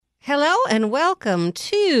Hello and welcome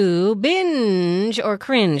to Binge or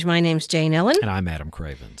Cringe. My name's Jane Ellen. And I'm Adam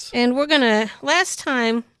Cravens. And we're going to, last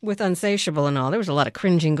time with Unsatiable and all, there was a lot of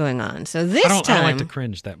cringing going on. So this time... I don't like to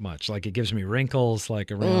cringe that much. Like, it gives me wrinkles,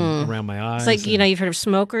 like, around my eyes. It's like, you've heard of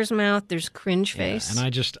smoker's mouth. There's cringe face. And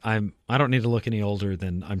I don't need to look any older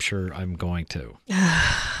than I'm sure I'm going to.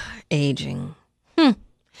 Aging.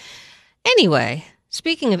 Anyway,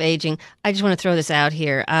 speaking of aging, I just want to throw this out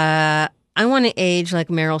here. I want to age like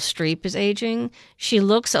Meryl Streep is aging. She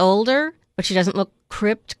looks older, but she doesn't look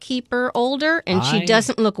Crypt Keeper older, and she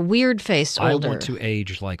doesn't look weird-faced older. I want to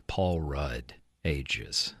age like Paul Rudd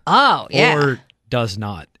ages. Oh, yeah. Or does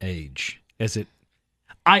not age.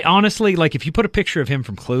 I honestly, like, if you put a picture of him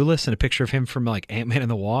from Clueless and a picture of him from, like, Ant-Man and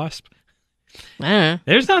the Wasp,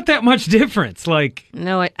 there's not that much difference. Like,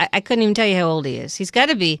 no, I couldn't even tell you how old he is. He's got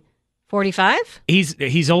to be 45?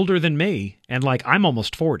 He's older than me, and, like, I'm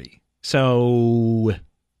almost 40. So,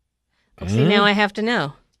 see, now I have to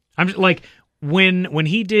know. I'm just, like, when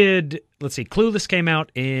he did, let's see, Clueless came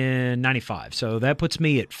out in 95, so that puts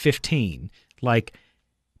me at 15. Like,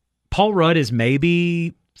 Paul Rudd is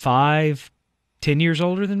maybe 10 years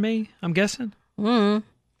older than me, I'm guessing.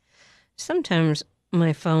 Sometimes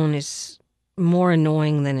my phone is more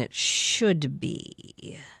annoying than it should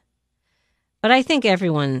be. But I think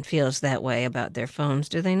everyone feels that way about their phones,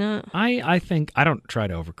 do they not? I think, I don't try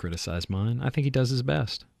to over-criticize mine. I think he does his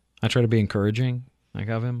best. I try to be encouraging, like,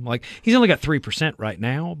 of him. Like, he's only got 3% right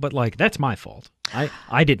now, but, like, that's my fault.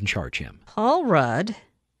 I didn't charge him. Paul Rudd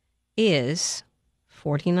is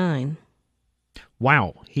 49.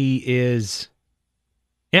 Wow. He is,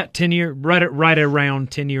 10 years, right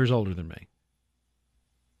around 10 years older than me.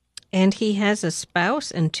 And he has a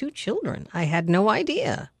spouse and 2 children. I had no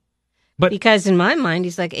idea. But because in my mind,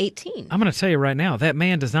 he's like 18. I'm going to tell you right now, that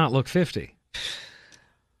man does not look 50.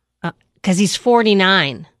 Because he's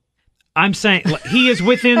 49. I'm saying he is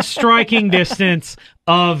within striking distance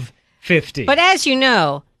of 50. But as you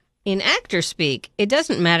know, in actor speak, it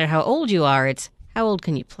doesn't matter how old you are. It's how old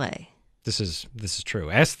can you play. This is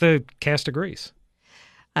true. Ask the cast of Grease.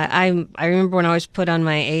 I remember when I was put on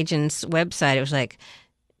my agent's website, it was like,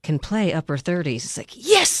 can play upper 30s. It's like,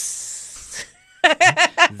 yes!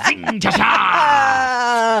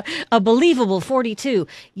 A believable 42.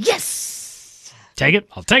 Yes. Take it.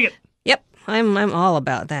 I'll take it. Yep. I'm all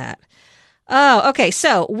about that. Oh, okay.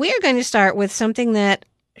 So we're going to start with something that,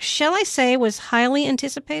 shall I say, was highly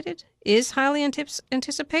anticipated? Is highly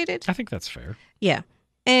anticipated? I think that's fair. Yeah.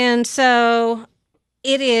 And so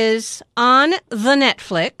it is on the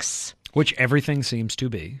Netflix. Which everything seems to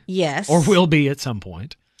be. Yes. Or will be at some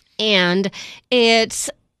point. And it's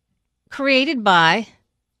created by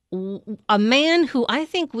a man who I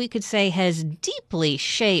think we could say has deeply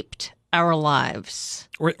shaped our lives.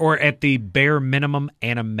 Or at the bare minimum,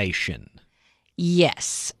 animation.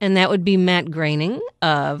 Yes, and that would be Matt Groening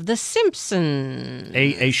of The Simpsons.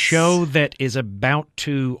 A show that is about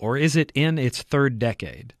to, or is it in its 3rd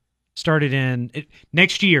decade? Started in,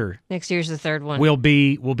 next year. Next year's the 3rd one. Will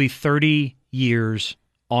be 30 years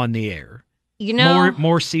on the air. You know,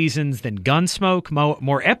 more seasons than Gunsmoke,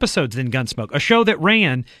 more episodes than Gunsmoke. A show that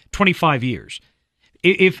ran 25 years.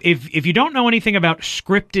 If you don't know anything about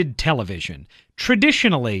scripted television,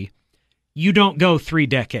 traditionally, you don't go 3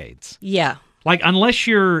 decades. Yeah. Like, unless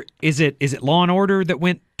you're, is it Law and Order that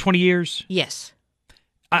went 20 years? Yes.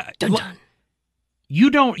 Dun, dun.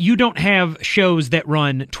 You don't have shows that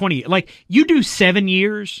run 20. Like, you do 7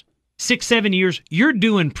 years, 6-7 years. You're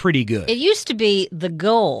doing pretty good. It used to be the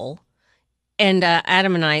goal. And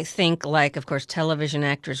Adam and I think, like, of course, television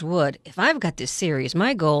actors would. If I've got this series,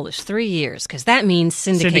 my goal is 3 years, because that means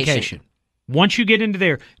syndication. Once you get into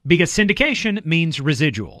there, because syndication means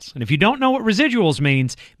residuals. And if you don't know what residuals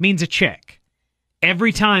means a check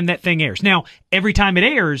every time that thing airs. Now, every time it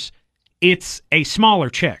airs, it's a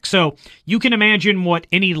smaller check. So you can imagine what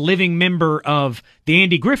any living member of the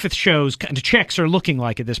Andy Griffith Show's kind of checks are looking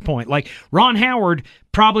like at this point. Like, Ron Howard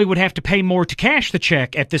probably would have to pay more to cash the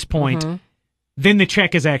check at this point than the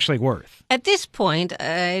check is actually worth. At this point,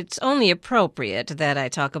 it's only appropriate that I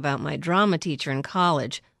talk about my drama teacher in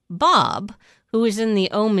college, Bob, who was in The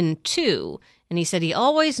Omen 2, and he said he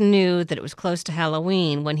always knew that it was close to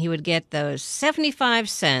Halloween when he would get those 75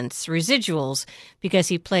 cents residuals because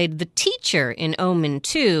he played the teacher in Omen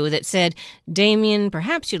 2 that said, Damien,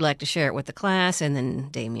 perhaps you'd like to share it with the class, and then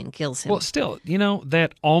Damien kills him. Well, still,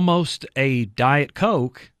 that almost a Diet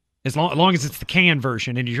Coke, as long as it's the can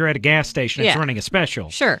version and you're at a gas station that's running a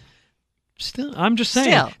special. Sure. Still, I'm just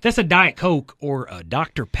saying, that's a Diet Coke or a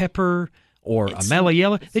Dr. Pepper or a Mellow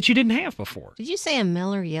Yeller that you didn't have before. Did you say a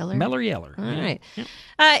Meller Yeller? Meller Yeller. All right.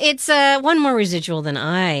 It's one more residual than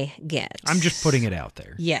I get. I'm just putting it out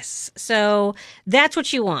there. Yes. So that's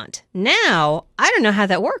what you want. Now, I don't know how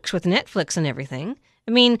that works with Netflix and everything.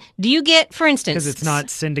 I mean, do you get, for instance... Because it's not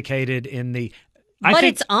syndicated in the... But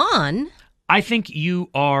it's on. I think you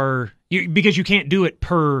are... because you can't do it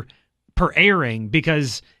per airing,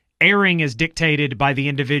 because airing is dictated by the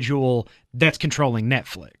individual that's controlling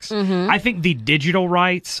Netflix. Mm-hmm. I think the digital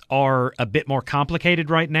rights are a bit more complicated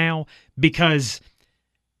right now, because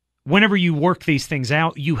whenever you work these things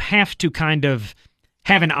out, you have to kind of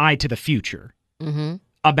have an eye to the future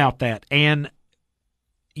about that. And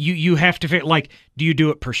you have to figure, like, do you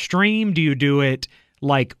do it per stream? Do you do it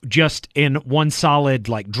like just in one solid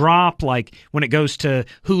like drop? Like when it goes to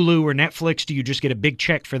Hulu or Netflix, do you just get a big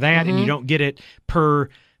check for that and you don't get it per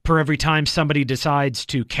every time somebody decides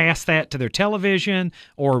to cast that to their television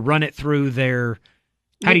or run it through their...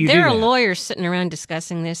 How do you do that? There are lawyers sitting around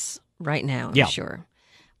discussing this right now, I'm sure.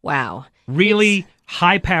 Wow. Really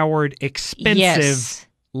high-powered, expensive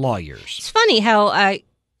lawyers. It's funny how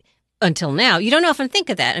until now, you don't often think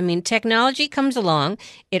of that. I mean, technology comes along,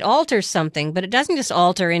 it alters something, but it doesn't just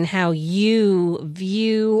alter in how you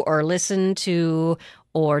view or listen to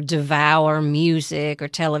or devour music or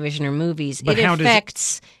television or movies. But it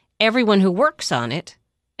affects everyone who works on it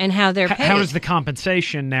and how they're paid. How does the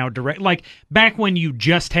compensation now direct? Like back when you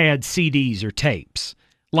just had CDs or tapes,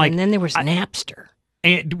 like, and then there was Napster,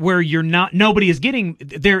 and where nobody is getting.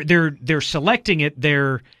 They're selecting it.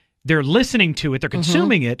 They're listening to it, they're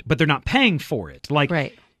consuming it, but they're not paying for it. Like,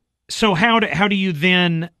 right. So how do you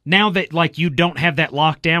then, now that like you don't have that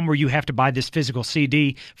lockdown where you have to buy this physical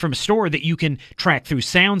CD from a store that you can track through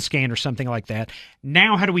SoundScan or something like that,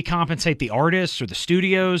 now how do we compensate the artists or the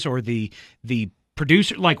studios or the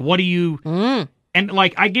producer? Like, what do you... And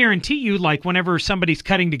like, I guarantee you, like whenever somebody's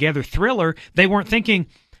cutting together Thriller, they weren't thinking,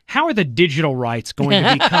 how are the digital rights going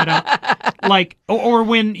to be cut up? Like, or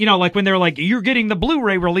when, like when they're like, you're getting the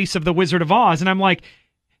Blu-ray release of The Wizard of Oz. And I'm like,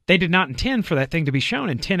 they did not intend for that thing to be shown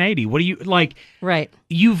in 1080. What do you, like, right?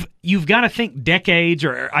 You've got to think decades,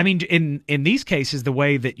 or, I mean, in these cases, the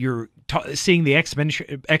way that you're seeing the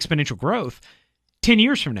exponential growth 10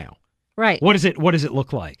 years from now. Right. What does it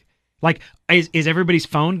look like? Like, is everybody's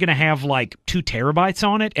phone going to have like 2 terabytes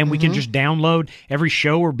on it, and we can just download every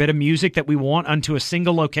show or bit of music that we want onto a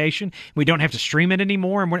single location? We don't have to stream it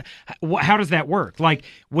anymore. And how does that work? Like,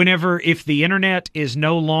 if the internet is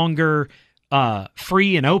no longer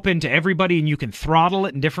free and open to everybody, and you can throttle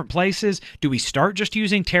it in different places, do we start just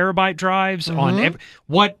using terabyte drives on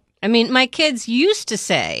what? I mean, my kids used to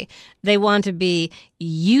say they want to be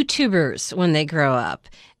YouTubers when they grow up,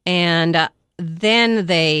 and then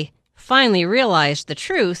they finally realized the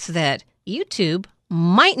truth that YouTube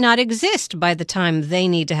might not exist by the time they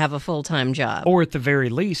need to have a full-time job. Or at the very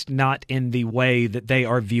least, not in the way that they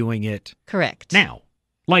are viewing it. Correct. Now,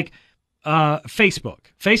 like Facebook.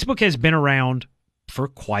 Facebook has been around for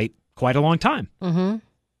quite a long time.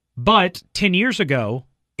 But 10 years ago,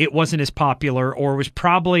 it wasn't as popular, or was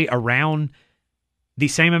probably around the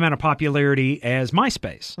same amount of popularity as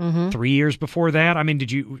MySpace. 3 years before that, I mean,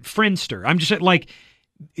 Friendster? I'm just like...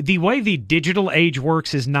 The way the digital age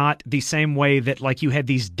works is not the same way that like you had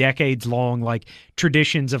these decades-long like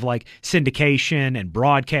traditions of like syndication and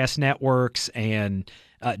broadcast networks and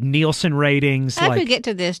Nielsen ratings. How did we get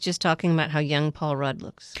to this just talking about how young Paul Rudd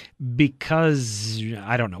looks? Because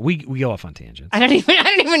I don't know, we go off on tangents. I don't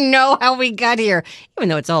even know how we got here, even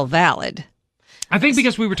though it's all valid. I think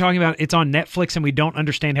because we were talking about it's on Netflix and we don't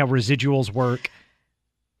understand how residuals work.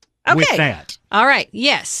 With that. All right.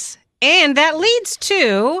 Yes. And that leads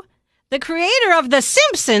to the creator of The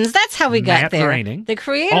Simpsons. That's how we got there. Groening. The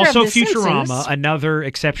creator also of The Futurama, Simpsons. another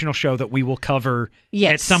exceptional show that we will cover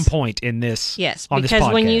at some point in this. Yes, on because this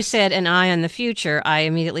podcast. when you said an eye on the future, I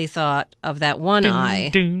immediately thought of that one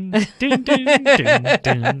eye.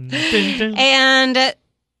 And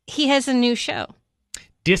he has a new show.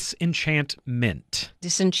 Disenchantment.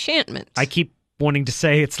 Disenchantment. I keep wanting to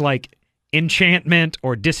say it's like enchantment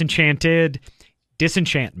or disenchanted.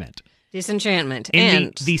 Disenchantment. Disenchantment.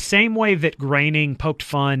 In the same way that Groening poked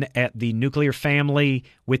fun at the nuclear family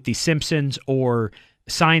with The Simpsons, or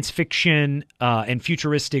science fiction and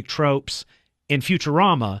futuristic tropes in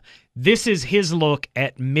Futurama, this is his look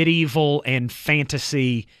at medieval and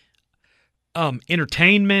fantasy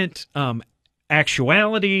entertainment,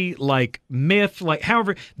 actuality, like myth, like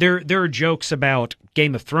however, there are jokes about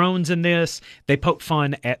Game of Thrones in this. They poke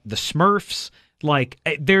fun at the Smurfs. Like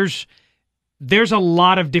there's a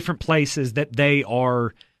lot of different places that they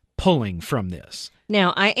are pulling from this.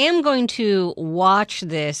 Now, I am going to watch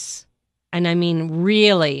this And I mean,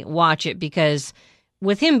 really watch it, because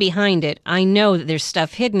with him behind it, I know that there's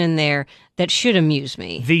stuff hidden in there that should amuse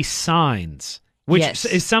me. The signs, which Yes.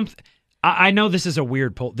 is something. I know this is a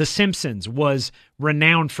weird poll. The Simpsons was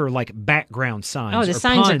renowned for like background signs. Oh, the or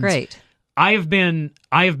signs are puns. great. I have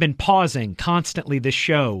been pausing constantly this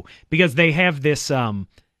show because they have this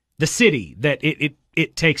the city that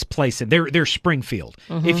it takes place in. They're Springfield,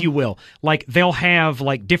 if you will. Like they'll have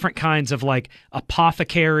like different kinds of like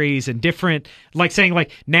apothecaries and different, like saying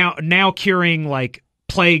like now curing like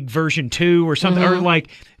plague version 2 or something, or like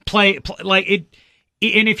play like it.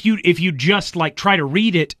 And if you just like try to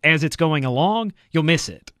read it as it's going along, you'll miss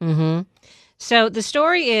it. So the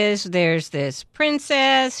story is there's this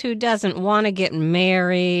princess who doesn't want to get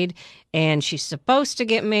married, and she's supposed to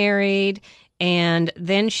get married, and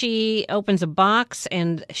then she opens a box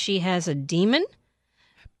and she has a demon.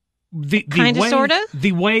 Kinda, sorta?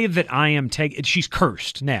 The way that I am taking, she's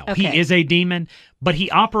cursed now. Okay. He is a demon, but he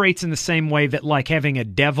operates in the same way that like having a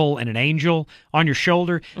devil and an angel on your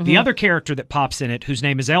shoulder. The other character that pops in it, whose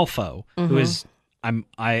name is Elfo, who is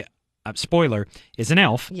spoiler, is an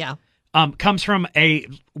elf. Yeah. Comes from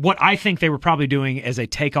what I think they were probably doing as a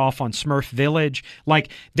takeoff on Smurf Village. Like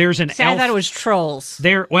there's an See, elf. I thought it was trolls.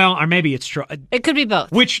 There, well, or maybe it's It could be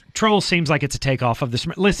both. which Trolls seems like it's a takeoff of the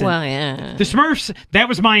Smurf. Listen, Well, yeah. the Smurfs. That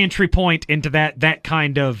was my entry point into that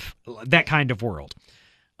kind of world.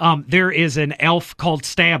 There is an elf called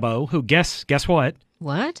Stabbo who guess what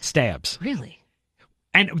What? stabs. Really?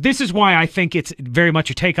 And this is why I think it's very much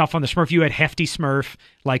a takeoff on the Smurf. You had Hefty Smurf,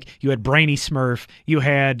 like you had Brainy Smurf, you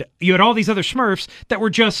had all these other Smurfs that were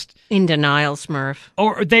just, In denial, Smurf.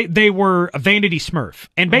 or they were a vanity Smurf.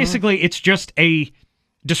 And basically it's just a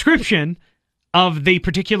description of the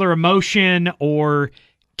particular emotion or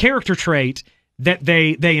character trait that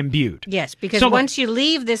they imbued. Yes, because So, like- once you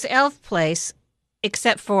leave this elf place,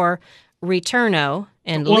 except for Returno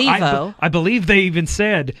and Well, Levo. I believe they even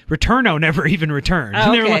said Returno never even returned.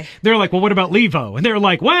 Oh, And okay. they're like, well, what about Levo? And they're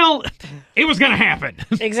like, well, it was going to happen.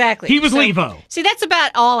 Exactly. He was Levo. See, that's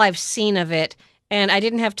about all I've seen of it, and I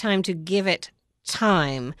didn't have time to give it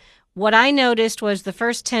time. What I noticed was the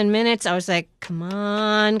first 10 minutes, I was like, come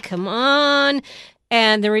on, come on.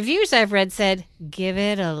 And the reviews I've read said, give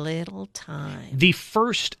it a little time. The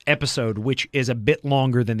first episode, which is a bit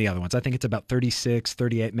longer than the other ones, I think it's about 36,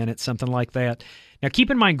 38 minutes, something like that. Now, keep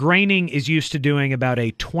in mind, Groening is used to doing about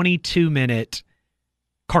a 22-minute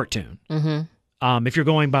cartoon. If you're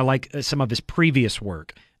going by like some of his previous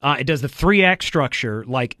work, it does the 3-act structure,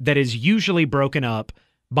 like that is usually broken up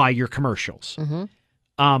by your commercials.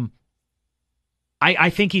 I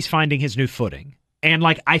think he's finding his new footing. And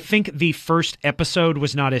like I think the first episode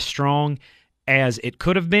was not as strong as it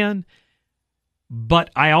could have been,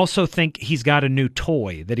 but I also think he's got a new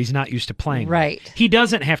toy that he's not used to playing with. Right. He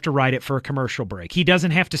doesn't have to write it for a commercial break. He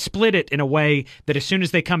doesn't have to split it in a way that as soon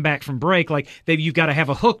as they come back from break, like you've got to have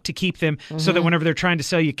a hook to keep them so that whenever they're trying to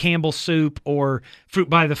sell you Campbell's soup or Fruit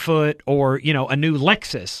by the Foot or, a new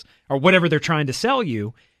Lexus or whatever they're trying to sell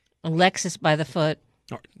you. Alexis by the foot.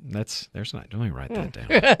 Let me write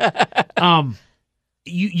that down.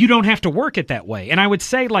 You don't have to work it that way. And I would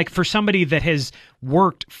say, like, for somebody that has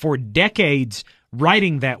worked for decades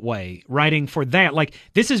writing that way, writing for that, like,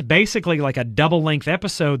 this is basically like a double-length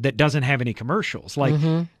episode that doesn't have any commercials. Like,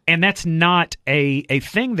 and that's not a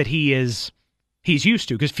thing that he's used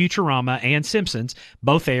to, because Futurama and Simpsons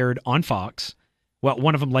both aired on Fox. Well,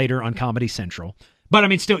 one of them later on Comedy Central. But I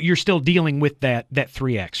mean, you're still dealing with that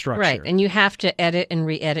 3-act structure. Right, and you have to edit and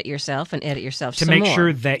re-edit yourself and edit yourself to some make more.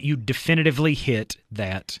 sure that you definitively hit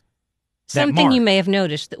that Something mark. you may have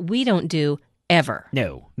noticed that we don't do ever.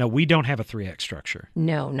 No, we don't have a 3-act structure.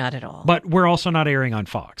 No, not at all. But we're also not airing on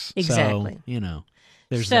Fox. Exactly. So,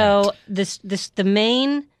 there's so that. the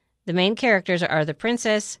main characters are the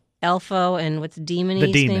princess, Elfo, and what's Demony?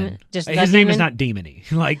 The demon. Name? Just the His name is demon? not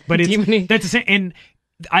Demony. But it's Demony. that's the same. And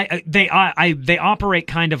they operate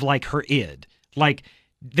kind of like her id. Like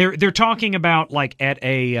they're talking about like at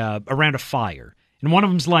around a fire, and one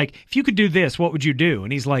of them's like, if you could do this, what would you do?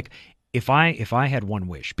 And he's like, if I had one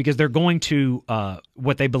wish, because they're going to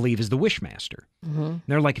what they believe is the Wishmaster. And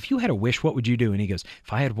they're like, if you had a wish, what would you do? And he goes,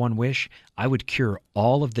 if I had one wish, I would cure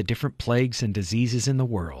all of the different plagues and diseases in the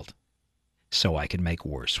world, so I could make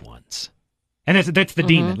worse ones. And that's the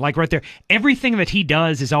demon, like right there. Everything that he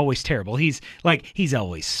does is always terrible. He's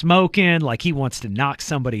always smoking, like he wants to knock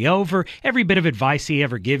somebody over. Every bit of advice he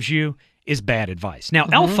ever gives you is bad advice. Now,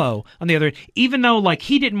 Elfo, on the other hand, even though like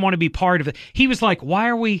he didn't want to be part of it, he was like, why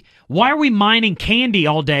are we mining candy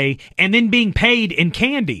all day and then being paid in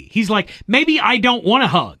candy? He's like, maybe I don't want a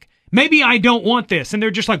hug. Maybe I don't want this. And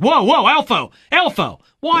they're just like, whoa, Elfo,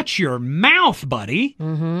 watch your mouth, buddy.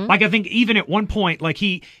 Mm-hmm. Like, I think even at one point, like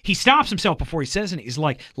he stops himself before he says it. He's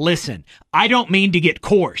like, listen, I don't mean to get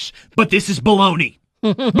coarse, but this is baloney.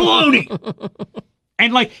 Baloney.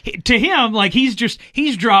 And like, to him, like he's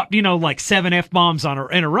dropped, like 7 F-bombs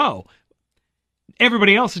in a row.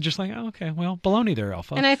 Everybody else is just like, oh, okay, well, baloney there,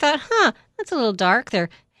 Elfo. And I thought, that's a little dark. They're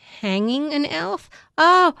hanging an elf.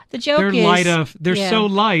 Oh, the joke is they're so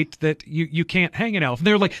light that you can't hang an elf.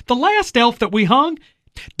 They're like, the last elf that we hung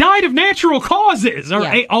died of natural causes or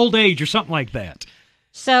old age or something like that.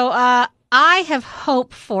 So I have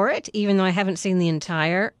hope for it, even though I haven't seen the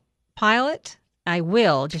entire pilot. I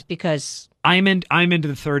will, just because I'm into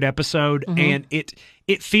the 3rd episode, and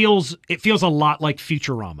it feels a lot like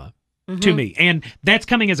Futurama. To me, and that's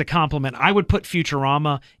coming as a compliment. I would put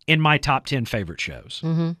Futurama in my top 10 favorite shows.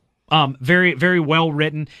 Very, very well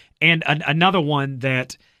written, and another one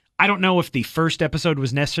that I don't know if the first episode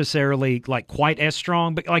was necessarily like quite as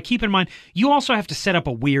strong, but like keep in mind you also have to set up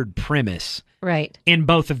a weird premise, right? In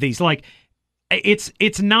both of these, like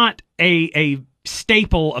it's not a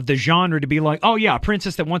staple of the genre to be like, oh yeah, a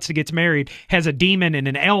princess that wants to get married has a demon and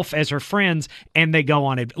an elf as her friends, and they go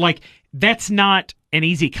on it. Like that's not an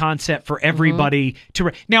easy concept for everybody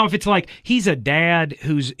to. Now, if it's like he's a dad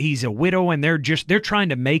he's a widow and they're trying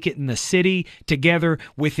to make it in the city together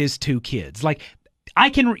with his 2 kids, like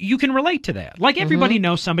you can relate to that. Like everybody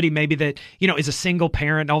knows somebody maybe that is a single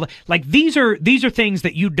parent and all that. Like these are things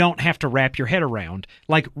that you don't have to wrap your head around.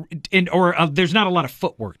 Like there's not a lot of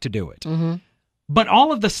footwork to do it. But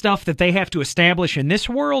all of the stuff that they have to establish in this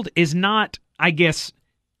world is not, I guess,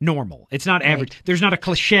 normal. It's not average. Right. There's not a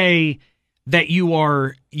cliche that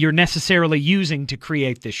you're necessarily using to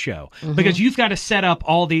create this show. Because you've got to set up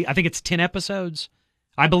I think it's 10 episodes.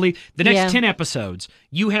 I believe the next 10 episodes,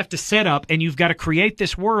 you have to set up and you've got to create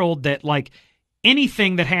this world that like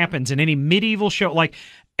anything that happens in any medieval show, like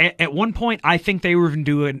at one point, I think they were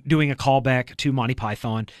even doing a callback to Monty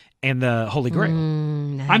Python and the Holy Grail.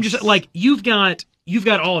 Nice. I'm just like, you've got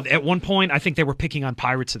all of it. At one point, I think they were picking on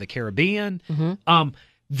Pirates of the Caribbean.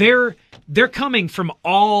 They're coming from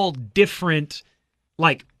all different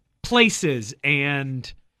like places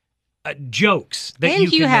and jokes that and you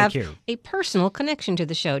can have make here. A personal connection to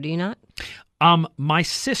the show, do you not? My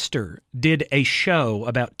sister did a show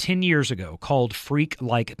about 10 years ago called Freak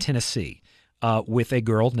Like Tennessee with a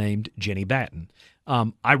girl named Jenny Batten.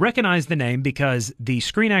 I recognize the name because the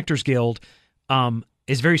Screen Actors Guild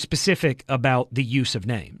is very specific about the use of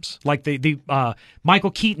names. Like the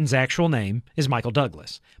Michael Keaton's actual name is Michael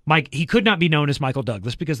Douglas. He could not be known as Michael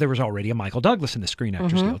Douglas because there was already a Michael Douglas in the Screen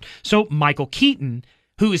Actors Guild. So Michael Keaton,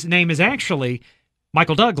 whose name is actually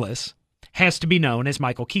Michael Douglas, has to be known as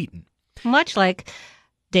Michael Keaton. Much like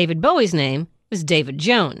David Bowie's name was David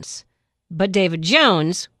Jones. But David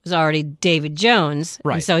Jones was already David Jones,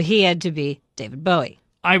 right. And so he had to be David Bowie.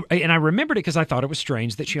 I remembered it because I thought it was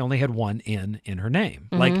strange that she only had one N in her name.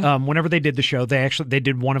 Like whenever they did the show, they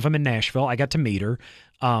did one of them in Nashville. I got to meet her.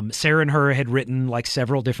 Sarah and her had written like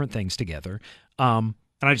several different things together. And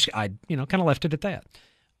I kind of left it at that.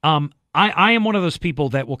 I am one of those people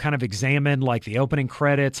that will kind of examine like the opening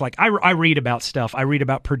credits. Like I read about stuff. I read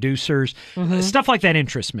about producers. Stuff like that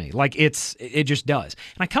interests me. Like it just does.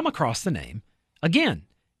 And I come across the name again,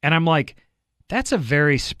 and I'm like, that's a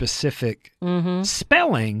very specific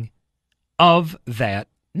spelling of that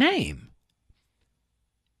name.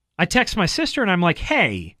 I text my sister and I'm like,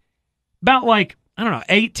 hey, about like, I don't know,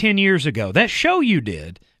 8-10 years ago, that show you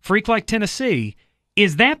did, Freak Like Tennessee,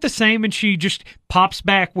 is that the same? And she just pops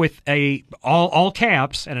back with a all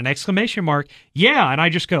caps and an exclamation mark. Yeah. And I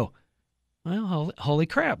just go, well, holy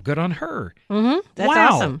crap, good on her. That's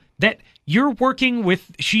wow. awesome. That you're working with,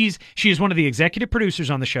 she is one of the executive producers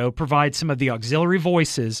on the show, provides some of the auxiliary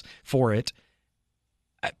voices for it,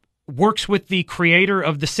 works with the creator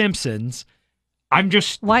of The Simpsons.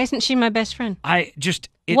 Why isn't she my best friend? Just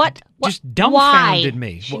dumbfounded Why?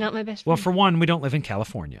 me. She's not my best friend. Well, for one, we don't live in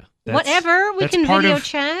California. Whatever, we can video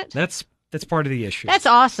chat. That's part of the issue. That's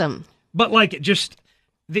awesome. But like,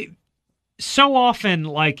 so often,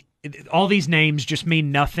 like, all these names just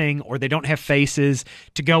mean nothing, or they don't have faces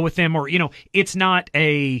to go with them, or it's not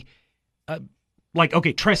like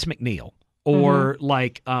Tress MacNeille or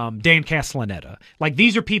like Dan Castellaneta. Like,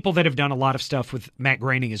 these are people that have done a lot of stuff with Matt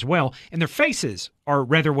Groening as well, and their faces are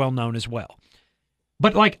rather well known as well.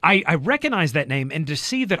 But like, I recognize that name, and to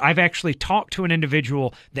see that I've actually talked to an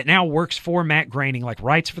individual that now works for Matt Groening, like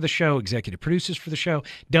writes for the show, executive produces for the show,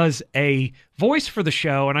 does a voice for the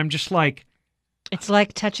show, and I'm just like, it's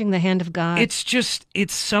like touching the hand of God.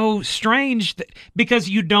 It's so strange because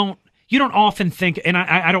you don't you don't often think, and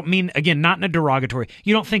I don't mean, again, not in a derogatory,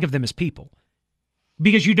 you don't think of them as people.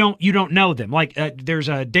 Because you don't know them. Like there's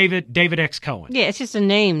a David X. Cohen. Yeah, it's just a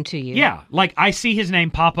name to you. Yeah, like I see his name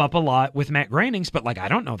pop up a lot with Matt Groening's, but like I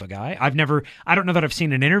don't know the guy. I don't know that I've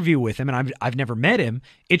seen an interview with him, and I've never met him.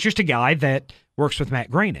 It's just a guy that works with Matt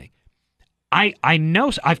Groening. I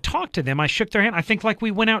know, I've talked to them. I shook their hand. I think like we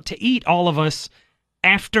went out to eat, all of us,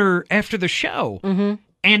 after the show,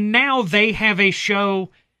 and now they have a show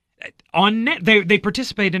on They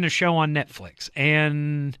participate in a show on Netflix,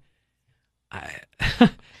 and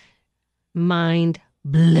mind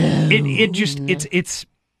blown. It's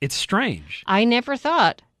strange. I never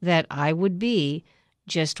thought that I would be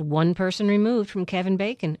just one person removed from Kevin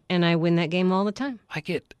Bacon, and I win that game all the time. Like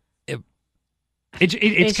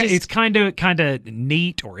it's kind of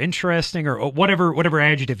neat or interesting or whatever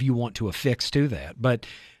adjective you want to affix to that. But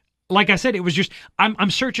like I said, it was just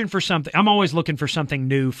I'm searching for something. I'm always looking for something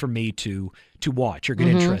new for me to watch or get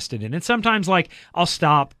interested in. And sometimes like I'll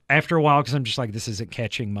stop after a while because I'm just like, this isn't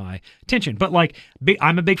catching my attention. But like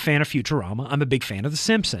I'm a big fan of Futurama. I'm a big fan of The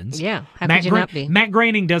Simpsons. Yeah, how could you not be? Matt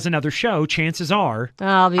Groening does another show. Chances are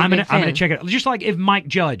I'm gonna check it out. Just like if Mike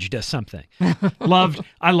Judge does something.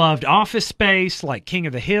 I loved Office Space, like King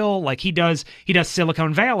of the Hill. Like he does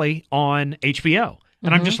Silicon Valley on HBO,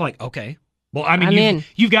 and I'm just like, okay. Well, I mean,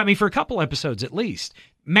 you've got me for a couple episodes at least.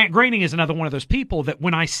 Matt Groening is another one of those people that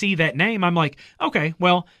when I see that name, I'm like, okay,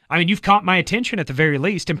 well, I mean, you've caught my attention at the very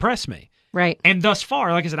least. Impress me. Right. And thus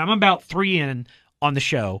far, like I said, I'm about 3 in on the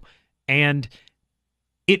show, and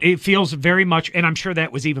it feels very much, and I'm sure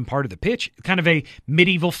that was even part of the pitch, kind of a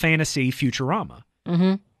medieval fantasy Futurama.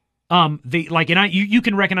 You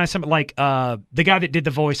can recognize something like the guy that did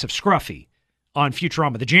the voice of Scruffy on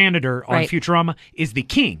Futurama, the janitor on Futurama, is the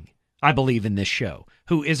king, I believe, in this show,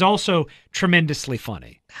 who is also tremendously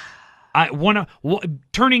funny.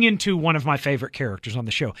 Turning into one of my favorite characters on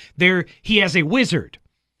the show. He has a wizard,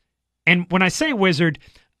 and when I say wizard,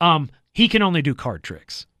 he can only do card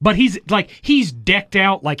tricks, but he's decked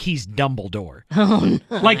out like he's Dumbledore. Oh,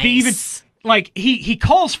 nice. Like he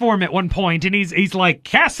calls for him at one point, and he's like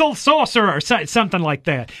Castle Sorcerer or something like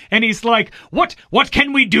that, and he's like, what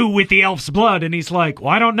can we do with the elf's blood? And he's like, well,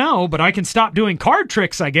 I don't know, but I can stop doing card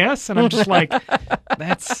tricks, I guess. And I'm just like,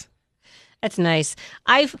 that's nice.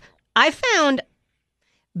 I found,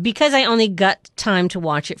 because I only got time to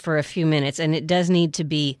watch it for a few minutes, and it does need to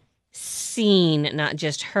be seen, not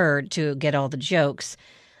just heard, to get all the jokes.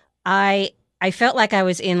 I felt like I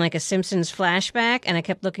was in like a Simpsons flashback, and I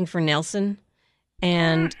kept looking for Nelson,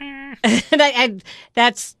 and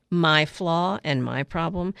that's my flaw and my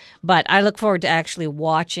problem. But I look forward to actually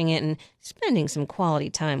watching it and spending some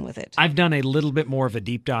quality time with it. I've done a little bit more of a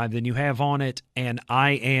deep dive than you have on it, and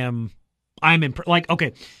I'm impressed. Like,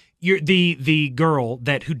 okay, you're the girl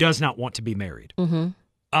who does not want to be married.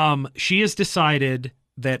 She has decided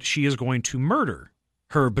that she is going to murder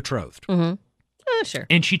her betrothed. Sure.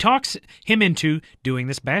 And she talks him into doing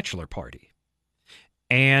this bachelor party.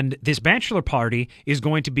 And this bachelor party is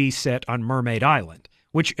going to be set on Mermaid Island,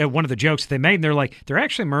 which one of the jokes they made, and they're like, there are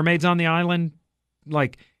actually mermaids on the island?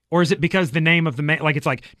 Like, or is it because the name of the like it's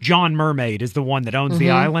like John Mermaid is the one that owns the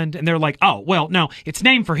island? And they're like, oh, well, no, it's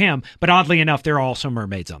named for him, but oddly enough, there are also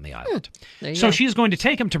mermaids on the island. So she's going to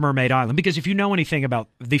take him to Mermaid Island, because if you know anything about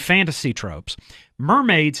the fantasy tropes,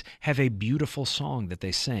 mermaids have a beautiful song that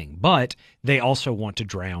they sing, but they also want to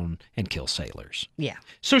drown and kill sailors. Yeah.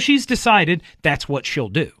 So she's decided that's what she'll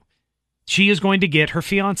do. She is going to get her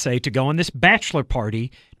fiance to go on this bachelor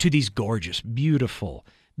party to these gorgeous, beautiful,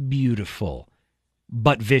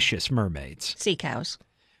 but vicious mermaids. Sea cows.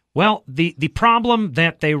 Well, the problem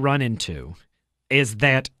that they run into is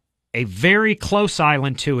that a very close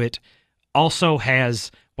island to it also has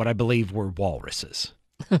what I believe were walruses.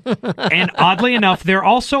 And oddly enough, there are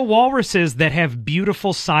also walruses that have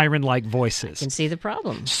beautiful siren-like voices. I can see the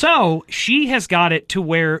problem. So she has got it to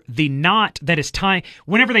where the knot that is tied,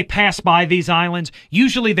 whenever they pass by these islands,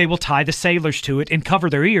 usually they will tie the sailors to it and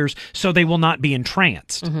cover their ears so they will not be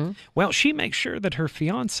entranced. Well, she makes sure that her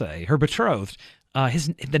fiancé, her betrothed,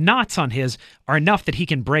 the knots on his are enough that he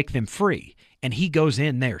can break them free. And he goes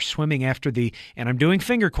in there swimming after and I'm doing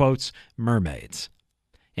finger quotes, mermaids.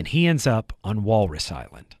 And he ends up on Walrus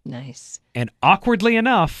Island. Nice. And awkwardly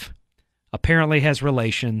enough, apparently has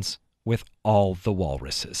relations with all the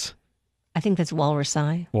walruses. I think that's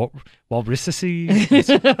walrusi. Walrusacy?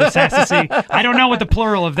 I don't know what the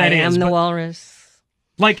plural of that is. I am the walrus.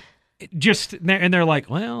 Like, just, and they're like,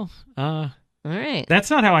 well, all right. That's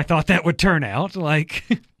not how I thought that would turn out. Like,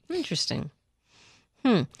 interesting.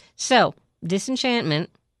 So, Disenchantment,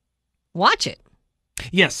 watch it.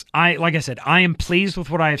 Yes, like I said, I am pleased with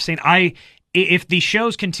what I have seen. If the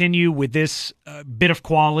shows continue with this bit of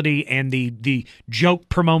quality and the joke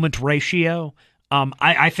per moment ratio,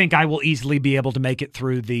 I think I will easily be able to make it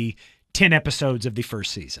through the 10 episodes of the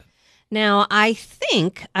first season. Now, I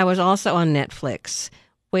think I was also on Netflix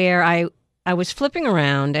where I was flipping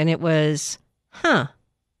around and it was, I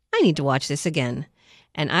need to watch this again.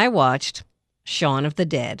 And I watched Shaun of the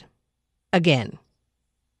Dead again.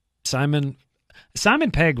 Simon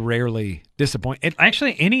Pegg rarely disappoints.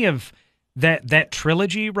 Actually, any of that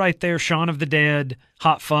trilogy right there, Shaun of the Dead,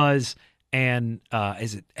 Hot Fuzz, and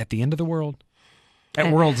is it At the End of the World?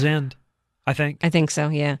 At World's End, I think. I think so,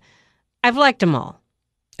 yeah. I've liked them all.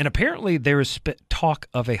 And apparently there is talk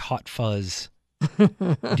of a Hot Fuzz.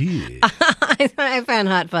 I found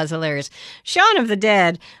Hot Fuzz hilarious. Shaun of the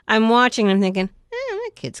Dead, I'm watching and I'm thinking, my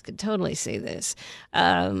kids could totally see this.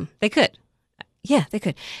 They could. Yeah, they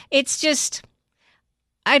could. It's just,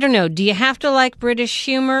 I don't know. Do you have to like British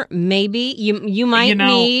humor? Maybe. You might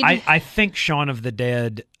need. I think Shaun of the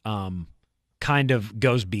Dead kind of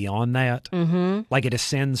goes beyond that. Mm-hmm. Like it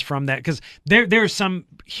ascends from that. Because there's some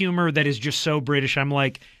humor that is just so British. I'm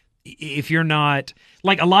like, if you're not,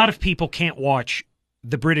 like a lot of people can't watch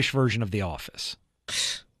the British version of The Office.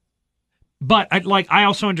 But I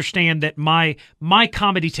also understand that my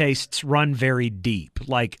comedy tastes run very deep.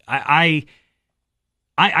 Like I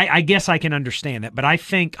guess I can understand that, but I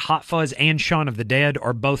think Hot Fuzz and Shaun of the Dead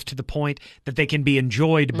are both to the point that they can be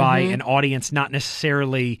enjoyed by an audience not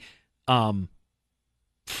necessarily from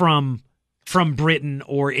Britain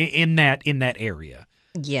or in that area.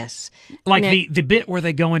 Yes. Like the bit where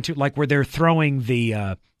they go into where they're throwing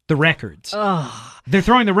the records. Oh. They're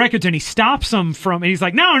throwing the records and he stops them and he's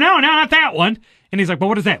like, no, not that one. And he's like, well,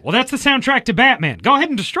 what is that? Well, that's the soundtrack to Batman. Go ahead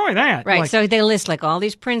and destroy that. Right. So they list all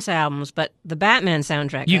these Prince albums, but the Batman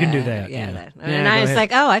soundtrack. You can do that. Yeah. That. And I was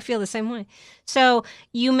like, I feel the same way. So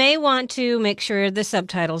you may want to make sure the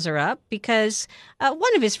subtitles are up because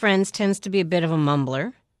one of his friends tends to be a bit of a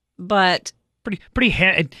mumbler, but pretty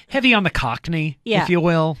heavy on the Cockney, if you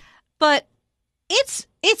will. But it's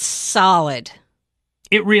solid.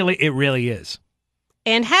 It really is.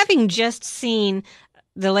 And having just seen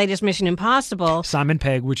the latest Mission Impossible, Simon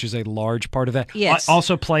Pegg, which is a large part of that, yes,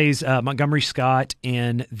 also plays Montgomery Scott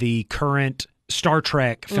in the current Star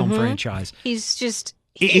Trek film franchise. He's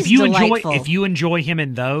delightful. If you enjoy him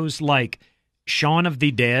in those, like Shaun of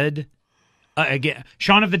the Dead,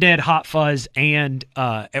 Shaun of the Dead, Hot Fuzz, and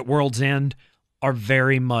At World's End are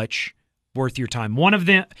very much worth your time. One of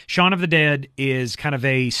them, Shaun of the Dead, is kind of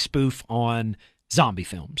a spoof on zombie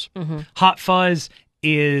films. Hot Fuzz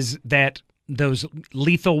is those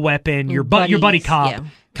Lethal Weapon, your buddy cop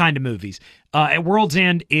kind of movies. At World's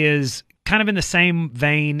End is kind of in the same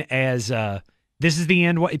vein as This Is the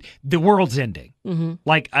End. The world's ending.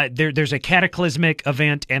 Like there's a cataclysmic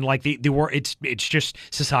event, and like the world, it's just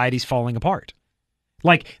society's falling apart.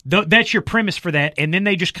 Like that's your premise for that, and then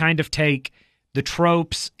they just kind of take the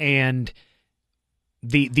tropes and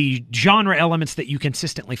the genre elements that you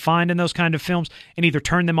consistently find in those kind of films and either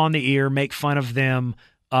turn them on the ear, make fun of them,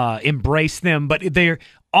 embrace them, but they're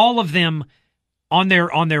all of them on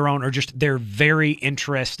their own they're very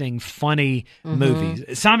interesting, funny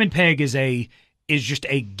movies. Simon Pegg is just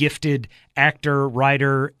a gifted actor,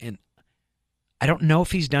 writer, and I don't know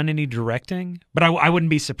if he's done any directing, but I wouldn't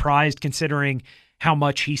be surprised considering how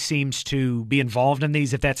much he seems to be involved in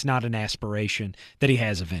these if that's not an aspiration that he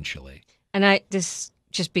has eventually. And just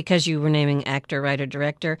because you were naming actor, writer,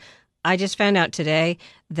 director, I just found out today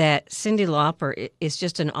that Cyndi Lauper is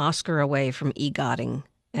just an Oscar away from EGOTing,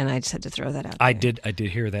 and I just had to throw that out there. I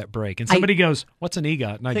did hear that break, and somebody goes, "What's an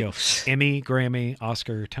EGOT?" And I go, "Emmy, Grammy,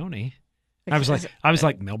 Oscar, Tony." I was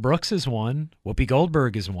like, Mel Brooks is one, Whoopi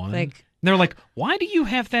Goldberg is one. And they're like, "Why do you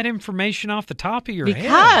have that information off the top of your head?"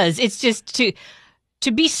 Because it's just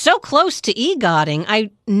to be so close to EGOTing.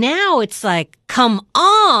 Now it's like, come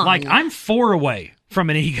on. Like I'm 4 away from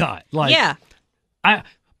an EGOT. Like yeah.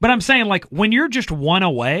 But I'm saying, like, when you're just 1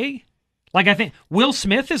 away, like, I think Will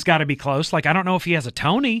Smith has got to be close. Like, I don't know if he has a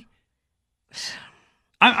Tony.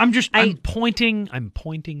 I'm pointing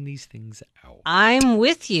these things out. I'm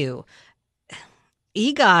with you.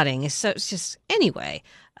 EGOTing is it's just, anyway.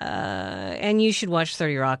 And you should watch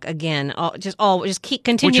 30 Rock again.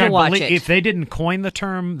 Continue to watch it. If they didn't coin the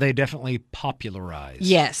term, they definitely popularized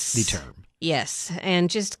the term. Yes. And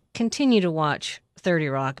just continue to watch 30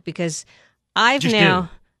 Rock because I've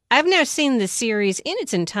now seen the series in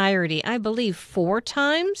its entirety, I believe 4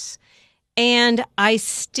 times, and I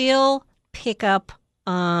still pick up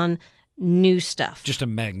on new stuff. Just a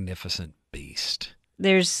magnificent beast.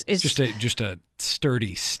 It's just a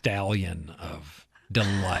sturdy stallion of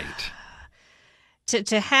delight.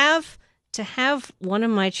 To have one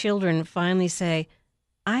of my children finally say,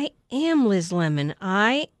 "I am Liz Lemon.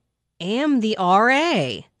 I am the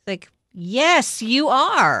RA." Like, yes, you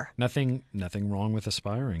are. Nothing wrong with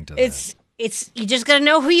aspiring to that. It's you just got to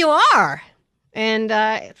know who you are, and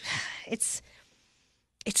it's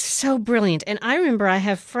so brilliant. And I remember I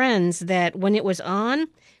have friends that when it was on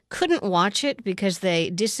couldn't watch it because they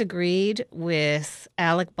disagreed with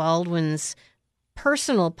Alec Baldwin's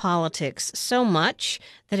personal politics so much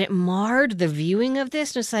that it marred the viewing of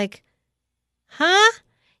this. And it's like, huh?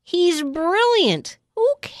 He's brilliant. Who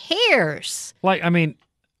cares? Like, I mean,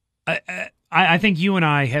 I think you and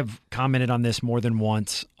I have commented on this more than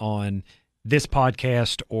once on this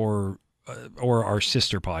podcast or our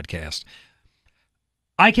sister podcast.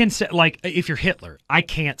 I can say, like, if you're Hitler, I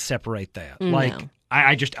can't separate that. No. Like,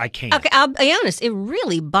 I can't. Okay, I'll be honest. It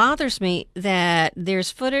really bothers me that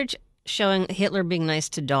there's footage showing Hitler being nice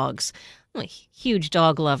to dogs. I'm a huge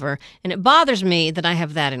dog lover, and it bothers me that I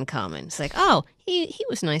have that in common. It's like, oh, he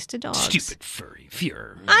was nice to dogs. Stupid furry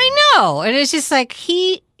Fuhrer. I know, and it's just like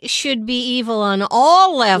he should be evil on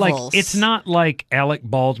all levels. Like, it's not like Alec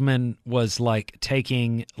Baldwin was like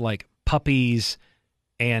taking like puppies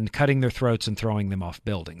and cutting their throats and throwing them off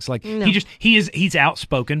buildings. Like, No. he's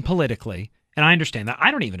outspoken politically, and I understand that.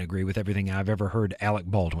 I don't even agree with everything I've ever heard Alec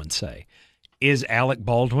Baldwin say. Is Alec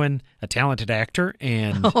Baldwin a talented actor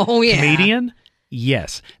and comedian?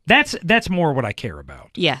 Yes. That's more what I care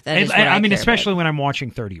about. Yeah, that is And what I mean, care especially about. when I'm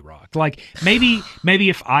watching 30 Rock. Like, maybe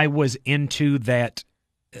if I was into that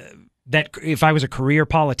if I was a career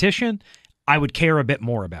politician, I would care a bit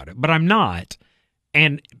more about it. But I'm not.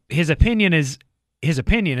 And his opinion is his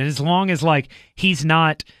opinion. And as long as, like, he's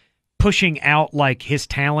not pushing out, like, his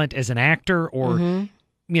talent as an actor or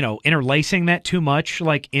you know, interlacing that too much,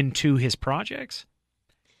 like, into his projects.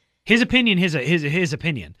 His opinion, his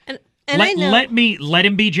opinion. And let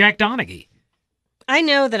him be Jack Donaghy. I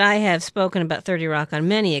know that I have spoken about 30 Rock on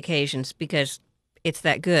many occasions because it's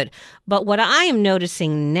that good. But what I am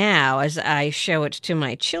noticing now as I show it to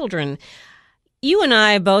my children, you and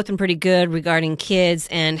I both are pretty good regarding kids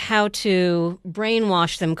and how to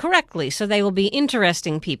brainwash them correctly so they will be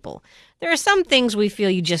interesting people. There are some things we feel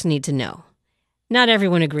you just need to know. Not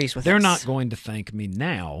everyone agrees with us. They're not going to thank me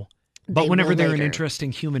now, but They whenever will they're an later.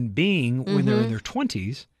 interesting human being, when they're in their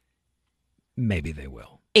 20s, maybe they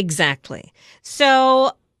will. Exactly.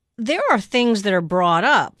 So there are things that are brought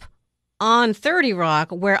up on 30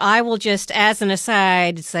 Rock where I will just, as an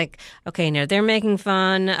aside, it's like, okay, now they're making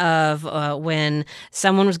fun of when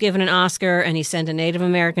someone was given an Oscar and he sent a Native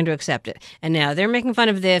American to accept it. And now they're making fun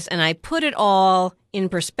of this, and I put it all in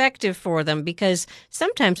perspective for them because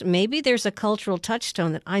sometimes maybe there's a cultural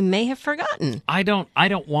touchstone that I may have forgotten. I don't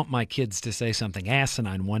want my kids to say something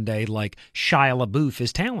asinine one day like Shia LaBeouf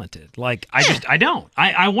is talented. Like, I don't.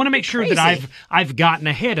 I want to make sure that Crazy. I've gotten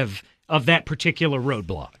ahead of that particular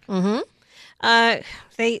roadblock.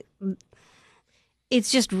 It's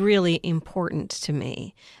just really important to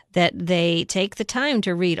me that they take the time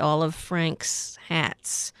to read all of Frank's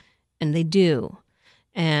hats, and they do.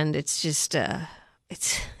 And it's just,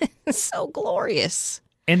 it's so glorious.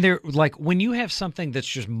 And they're like, when you have something that's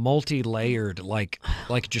just multi-layered, like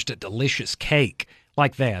just a delicious cake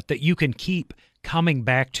like that you can keep coming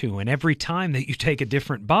back to, and every time that you take a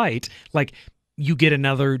different bite, like, you get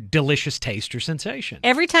another delicious taste or sensation.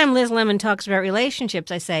 Every time Liz Lemon talks about relationships,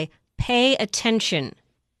 I say, pay attention.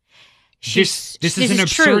 This is an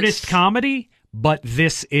absurdist comedy, but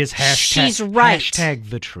this is She's right. hashtag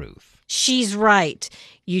the truth. She's right.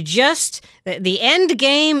 You just, the end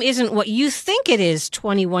game isn't what you think it is,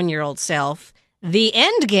 21-year-old self. The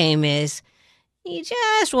end game is you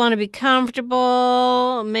just want to be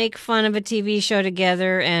comfortable, make fun of a TV show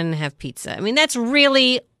together, and have pizza. I mean, that's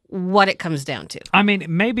really what it comes down to. I mean,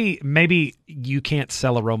 maybe you can't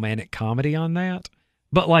sell a romantic comedy on that,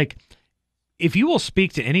 but, like, if you will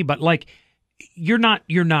speak to anybody, like, you're not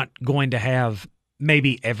going to have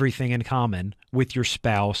maybe everything in common with your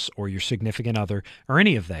spouse or your significant other or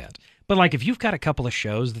any of that. But, like, if you've got a couple of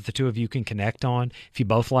shows that the two of you can connect on, if you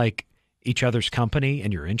both like each other's company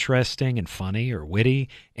and you're interesting and funny or witty,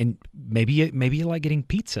 and maybe you like getting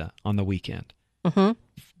pizza on the weekend,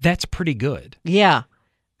 that's pretty good. Yeah.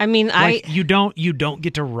 I mean, Like, you don't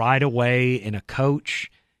get to ride away in a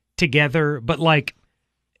coach together, but, like,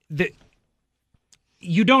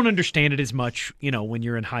 you don't understand it as much, you know, when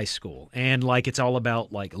you're in high school, and, like, it's all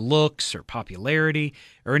about, like, looks or popularity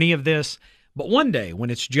or any of this. But one day when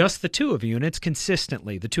it's just the two of you and it's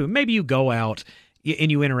consistently the two, maybe you go out and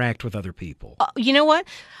you interact with other people. you know what?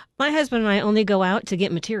 My husband and I only go out to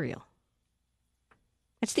get material.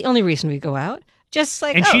 That's the only reason we go out. Just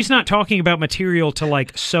like, And oh, she's not talking about material to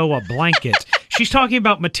like sew a blanket. She's talking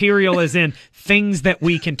about material as in things that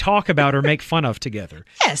we can talk about or make fun of together.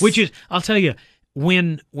 Yes. Which is, I'll tell you,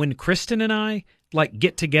 when Kristen and I like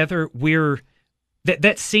get together, we're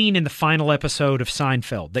that scene in the final episode of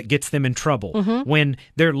Seinfeld that gets them in trouble when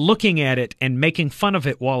they're looking at it and making fun of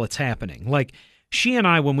it while it's happening. Like she and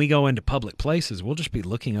I, when we go into public places, we'll just be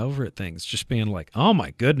looking over at things, just being like, "Oh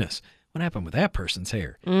my goodness, what happened with that person's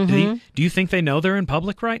hair? Do you think they know they're in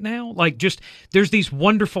public right now?" Like, just there's these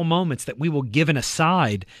wonderful moments that we will give an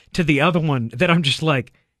aside to the other one that I'm just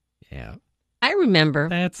like, yeah. I remember.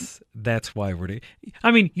 That's why we're.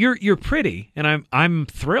 I mean, you're pretty, and I'm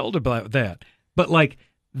thrilled about that. But like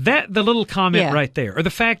that, the little comment right there, or the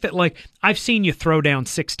fact that like I've seen you throw down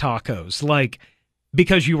 6 tacos, like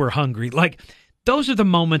because you were hungry. Like those are the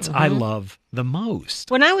moments I love the most.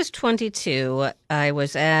 When I was 22, I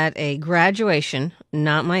was at a graduation,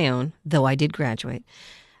 not my own, though I did graduate.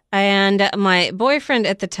 And my boyfriend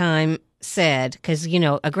at the time said, because, you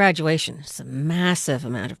know, a graduation is a massive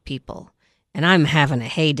amount of people, and I'm having a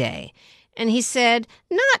heyday. And he said,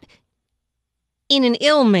 not in an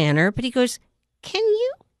ill manner, but he goes, "Can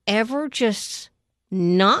you ever just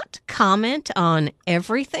not comment on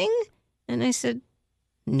everything?" And I said,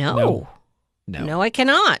 No, I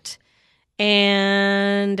cannot.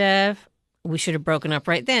 And we should have broken up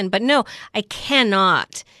right then. But no, I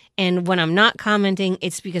cannot. And when I'm not commenting,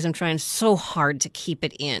 it's because I'm trying so hard to keep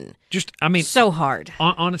it in. So hard.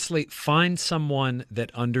 Honestly, find someone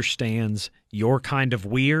that understands your kind of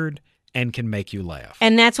weird and can make you laugh.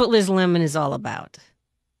 And that's what Liz Lemon is all about.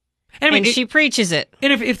 And she preaches it.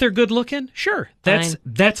 And if they're good looking, sure,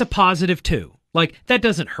 that's a positive too. Like that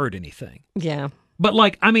doesn't hurt anything. Yeah. But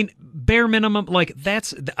like, I mean, bare minimum, like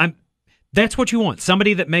that's what you want.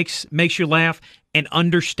 Somebody that makes you laugh and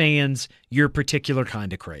understands your particular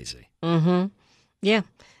kind of crazy. Mm-hmm. Yeah.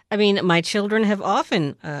 I mean, my children have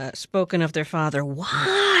often spoken of their father.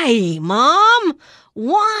 "Why, Mom?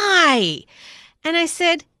 Why?" And I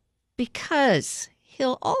said, "Because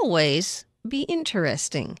he'll always be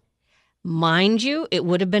interesting." Mind you, it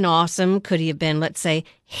would have been awesome could he have been, let's say,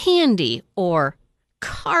 handy or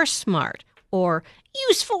car smart or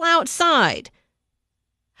useful outside.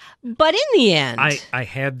 But in the end... I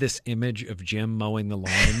had this image of Jim mowing the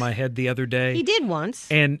lawn in my head the other day. He did once.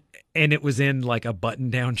 And it was in like a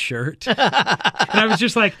button-down shirt. And I was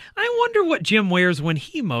just like, I wonder what Jim wears when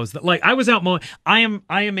he mows the... Like, I was out mowing... I am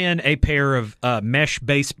in a pair of mesh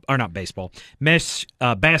basketball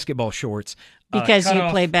shorts. Because you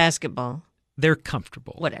play basketball. They're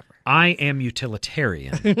comfortable. Whatever. I am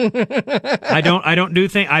utilitarian. I don't do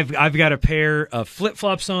things. I've got a pair of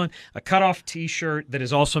flip-flops on, a cutoff T-shirt that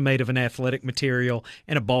is also made of an athletic material,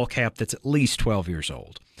 and a ball cap that's at least 12 years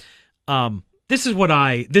old. This is what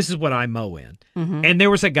I mow in. Mm-hmm. And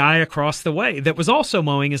there was a guy across the way that was also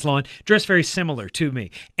mowing his lawn, dressed very similar to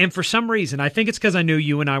me. And for some reason, I think it's because I knew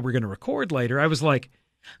you and I were going to record later, I was like,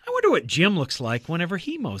 I wonder what Jim looks like whenever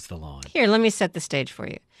he mows the lawn. Here, let me set the stage for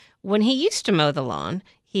you. When he used to mow the lawn,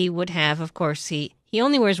 he would have, of course, he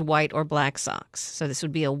only wears white or black socks. So this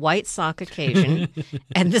would be a white sock occasion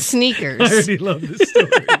and the sneakers. I already love this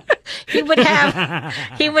story. He would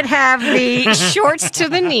have the shorts to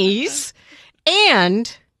the knees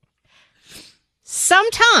and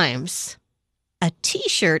sometimes a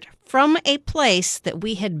T-shirt from a place that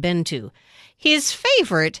we had been to. His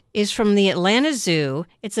favorite is from the Atlanta Zoo.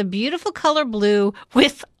 It's a beautiful color blue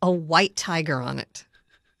with a white tiger on it.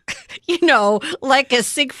 You know, like a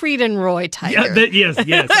Siegfried and Roy tiger. Yeah,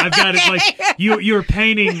 yes. I've got it. Like you're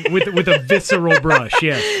painting with a visceral brush.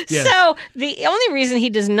 Yes. So the only reason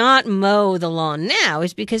he does not mow the lawn now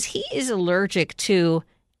is because he is allergic to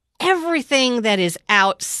everything that is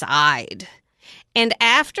outside. And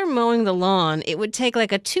after mowing the lawn, it would take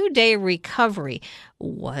like a 2-day recovery.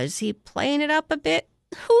 Was he playing it up a bit?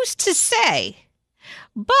 Who's to say?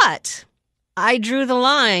 But I drew the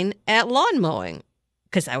line at lawn mowing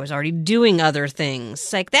because I was already doing other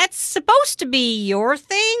things. Like, that's supposed to be your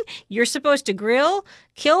thing. You're supposed to grill,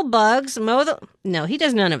 kill bugs, mow the... No, he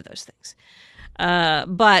does none of those things.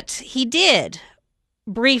 But he did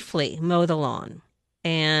briefly mow the lawn,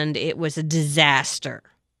 and it was a disaster.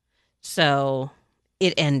 So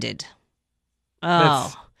it ended.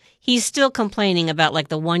 He's still complaining about like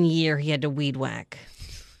the 1 year he had to weed whack.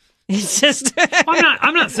 It's just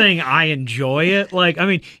I'm not saying I enjoy it. Like, I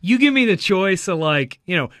mean, you give me the choice of like,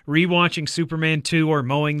 you know, rewatching Superman 2 or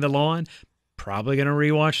mowing the lawn, probably going to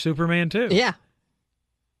rewatch Superman 2. Yeah.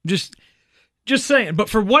 Just saying. But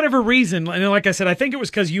for whatever reason, and like I said, I think it was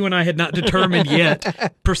because you and I had not determined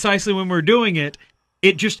yet precisely when we were doing it,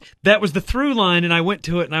 that was the through line, and I went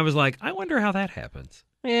to it and I was like, I wonder how that happens.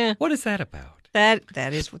 Yeah. What is that about?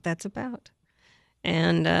 That is what that's about.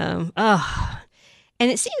 And and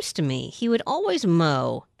it seems to me he would always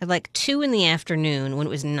mow at like 2 in the afternoon when it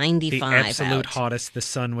was 95 The absolute out. hottest. The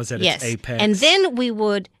sun was at Yes. its apex. And then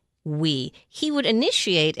he would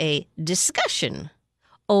initiate a discussion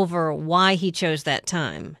over why he chose that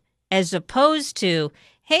time, as opposed to,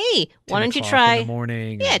 hey, why don't you 10 o'clock try in the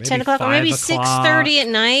morning? Yeah, maybe 10 o'clock or 5 maybe o'clock. 6:30 at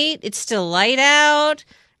night. It's still light out.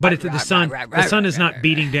 But the sun is not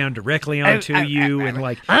beating down directly onto you and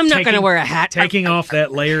like I'm not going to wear a hat. taking off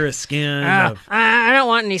that layer of skin. I don't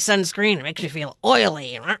want any sunscreen. It makes me feel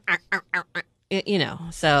oily.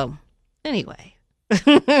 So anyway,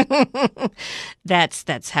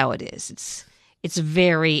 that's how it is. It's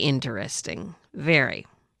very interesting. Very.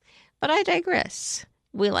 But I digress.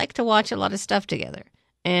 We like to watch a lot of stuff together.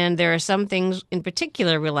 And there are some things in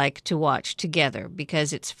particular we like to watch together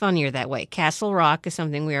because it's funnier that way. Castle Rock is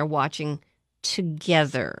something we are watching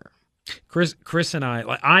together. Chris and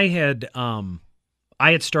I had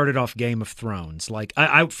started off Game of Thrones like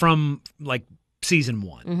I from like season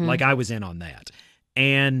 1. Mm-hmm. Like I was in on that.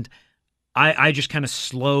 And I just kind of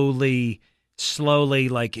slowly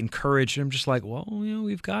like encouraged him, just like, well,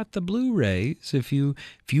 we've got the Blu-rays if you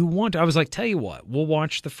want to. I was like, tell you what, we'll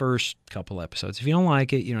watch the first couple episodes. If you don't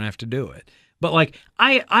like it, you don't have to do it. But like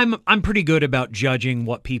I'm pretty good about judging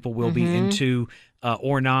what people will be into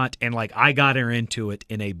or not, and like I got her into it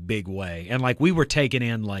in a big way. And like we were taking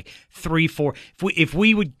in like 3-4 if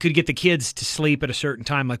we could get the kids to sleep at a certain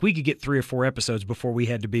time, like we could get 3 or 4 episodes before we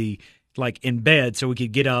had to be like in bed so we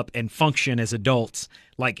could get up and function as adults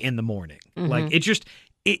like in the morning. Like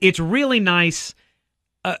it's really nice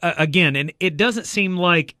again, and it doesn't seem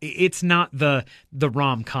like it's not the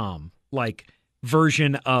rom-com like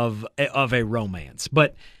version of a romance,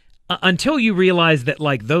 but until you realize that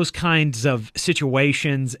like those kinds of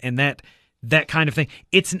situations and that kind of thing,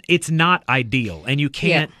 it's not ideal, and you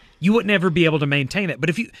wouldn't ever be able to maintain it. But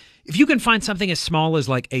if you can find something as small as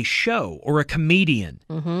like a show or a comedian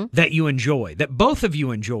that you enjoy, that both of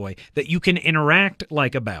you enjoy, that you can interact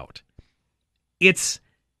like about, it's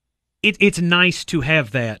nice to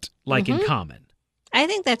have that like in common. I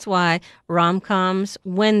think that's why rom-coms,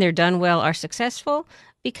 when they're done well, are successful,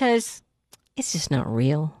 because it's just not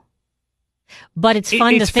real. But it's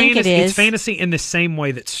fun to think it is. It's fantasy in the same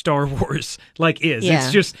way that Star Wars like is. Yeah.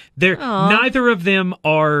 It's just neither of them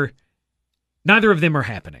are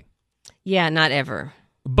happening. Yeah, not ever.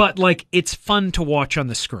 But like it's fun to watch on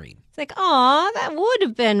the screen. It's like, oh, that would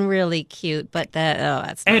have been really cute, but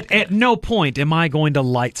that's not at no point am I going to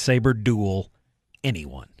lightsaber duel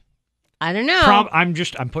anyone. I don't know. I'm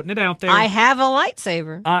putting it out there. I have a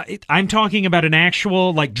lightsaber. I'm talking about an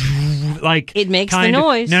actual like it makes the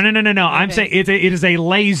noise. No. Okay. I'm saying it is a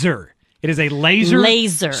laser. It is a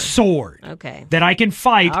laser sword. Okay. That I can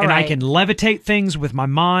fight. All and right. I can levitate things with my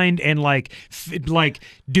mind and like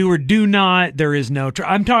do or do not. There is no.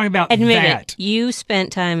 I'm talking about Admit that. it. You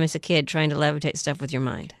spent time as a kid trying to levitate stuff with your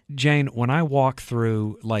mind. Jane, when I walk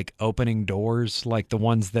through like opening doors, like the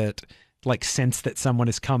ones that like sense that someone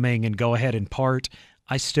is coming and go ahead and part,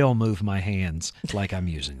 I still move my hands like I'm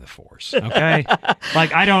using the Force. Okay,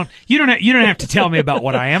 like you don't have to tell me about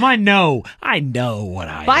what I am. I know what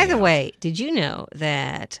I am. By the way, did you know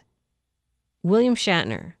that William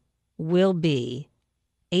Shatner will be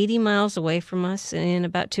 80 miles away from us in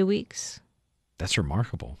about 2 weeks? That's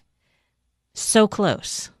remarkable. So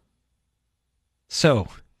close. So,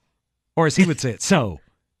 or as he would say it, So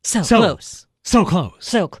close. So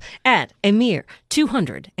close. At a mere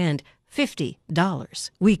 $250,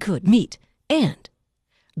 we could meet and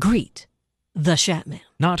greet the Shatman.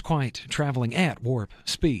 Not quite traveling at warp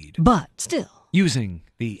speed, but still using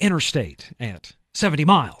the interstate at 70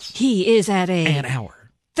 miles. He is at an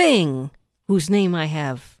hour. Thing whose name I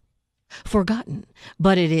have forgotten,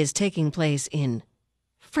 but it is taking place in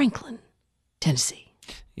Franklin, Tennessee.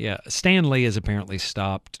 Yeah, Stan Lee has apparently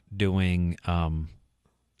stopped doing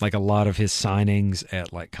like a lot of his signings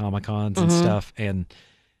at like Comic-Cons and stuff, and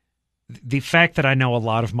the fact that I know a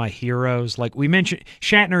lot of my heroes, like we mentioned,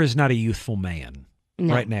 Shatner is not a youthful man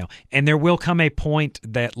right now, and there will come a point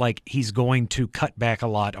that like he's going to cut back a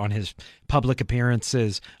lot on his public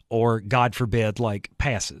appearances, or God forbid, like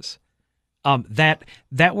passes. That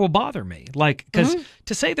will bother me, like, because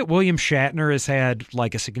to say that William Shatner has had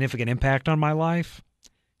like a significant impact on my life,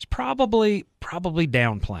 it's probably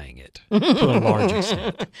downplaying it to a large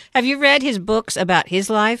extent. Have you read his books about his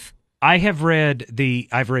life? I've read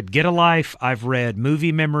Get a Life, I've read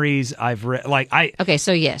Movie Memories, Okay,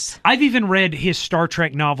 so yes. I've even read his Star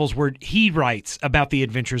Trek novels where he writes about the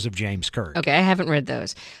adventures of James Kirk. Okay, I haven't read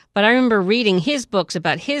those. But I remember reading his books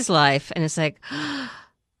about his life, and it's like,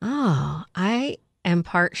 oh, I am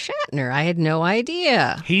part Shatner. I had no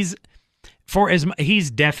idea. He's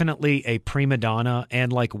definitely a prima donna,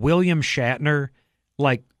 and like William Shatner,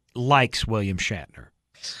 likes William Shatner.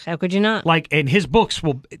 How could you not? And his books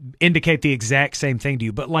will indicate the exact same thing to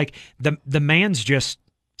you, but the man's just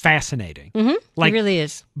fascinating. Mm-hmm. He really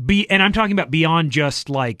is. And I'm talking about beyond just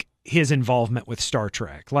his involvement with Star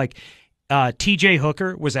Trek. T.J.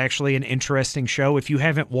 Hooker was actually an interesting show. If you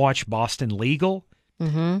haven't watched Boston Legal,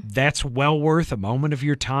 that's well worth a moment of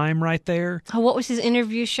your time right there. Oh, what was his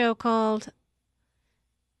interview show called?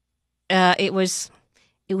 It was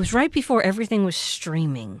right before everything was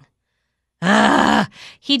streaming.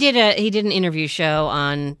 He did an interview show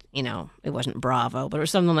on, it wasn't Bravo, but it was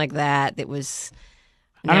something like that. It was.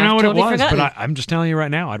 I don't know what totally it was, forgotten. but I'm just telling you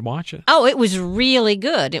right now, I'd watch it. Oh, it was really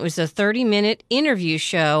good. It was a 30-minute interview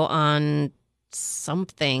show on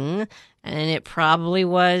something, and it probably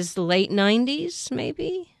was late 90s,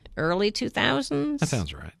 maybe early 2000s. That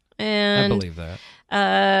sounds right. And I believe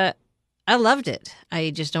that. I loved it.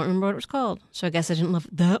 I just don't remember what it was called, so I guess I didn't love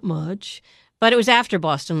it that much. But it was after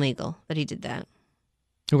Boston Legal that he did that.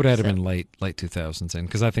 It would have had to been late 2000s,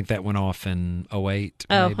 because I think that went off in 2008,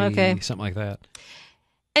 maybe, okay. Something like that.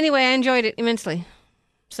 Anyway, I enjoyed it immensely.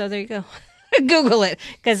 So there you go. Google it,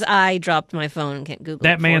 because I dropped my phone and can't Google it.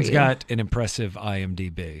 That man's got an impressive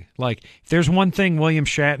IMDb. If there's one thing William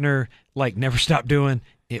Shatner never stopped doing,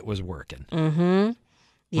 it was working. Mm-hmm.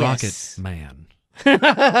 Yes. Rocket Man.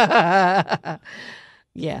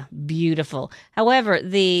 Yeah, beautiful. However,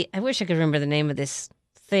 I wish I could remember the name of this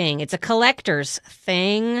thing. It's a collector's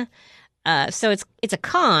thing. So it's a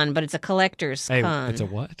con, but it's a collector's con. It's a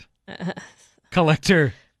what?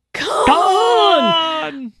 Collector.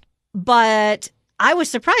 Con! But I was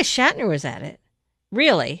surprised Shatner was at it.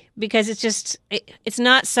 Really, because it's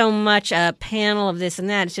not so much a panel of this and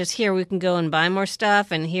that. It's just here we can go and buy more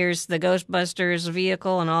stuff, and here's the Ghostbusters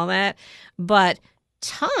vehicle and all that. But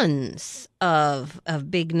tons of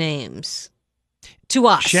big names to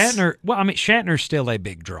us. Shatner's still a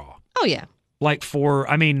big draw. Oh yeah.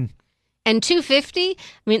 And $250.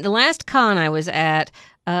 The last con I was at,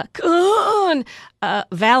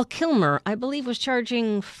 Val Kilmer, I believe, was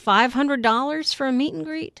charging $500 for a meet and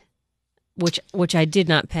greet. Which I did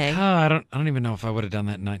not pay. I don't even know if I would have done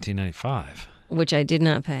that in 1995. Which I did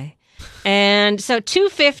not pay. And so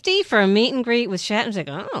 $250 for a meet and greet with Shatner. I was like,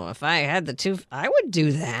 oh, if I had I would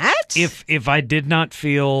do that. If I did not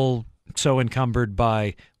feel so encumbered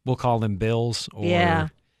by, we'll call them bills or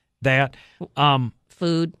that.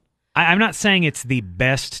 Food. I'm not saying it's the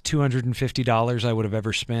best $250 I would have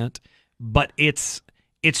ever spent, but it's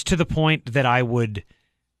to the point that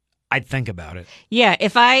I'd think about it. Yeah,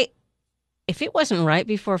 if it wasn't right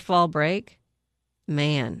before fall break,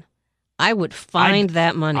 man, I would find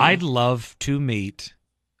that money. I'd love to meet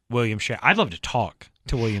William Shatner. I'd love to talk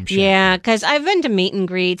to William Shatner. Yeah, because I've been to meet and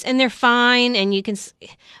greets, and they're fine, and you can.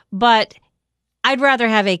 But I'd rather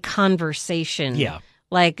have a conversation. Yeah.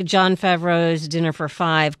 Like Jon Favreau's Dinner for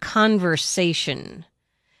Five conversation.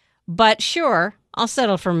 But sure, I'll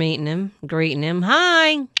settle for meeting him, greeting him.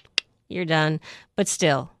 Hi, you're done. But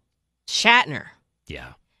still, Shatner.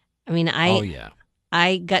 Yeah.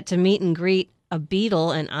 I got to meet and greet a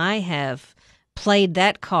Beatle, and I have played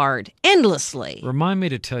that card endlessly. Remind me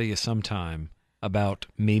to tell you sometime about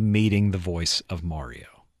me meeting the voice of Mario.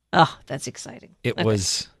 Oh, that's exciting. It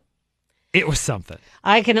was something.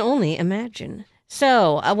 I can only imagine.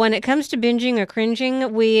 So when it comes to binging or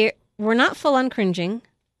cringing, we're not full on cringing.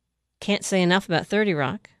 Can't say enough about 30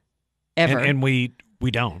 Rock. Ever. And we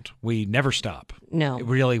don't. We never stop. No.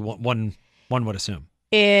 Really, one would assume.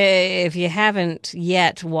 If you haven't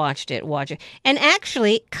yet watched it, watch it. And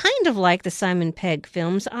actually, kind of like the Simon Pegg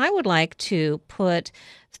films, I would like to put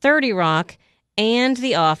 30 Rock and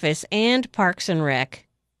The Office and Parks and Rec,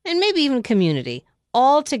 and maybe even Community,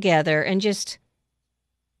 all together and just...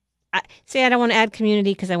 I don't want to add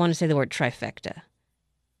Community because I want to say the word trifecta.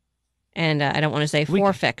 And I don't want to say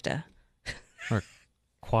fourfecta. Or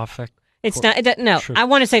quafecta. It's not. I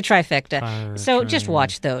want to say trifecta. So just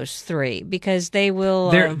watch those three because they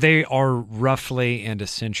will. They are roughly and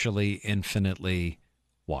essentially infinitely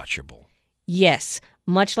watchable. Yes,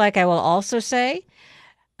 much like I will also say,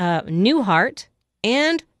 Newhart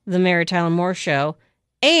and the Mary Tyler Moore Show,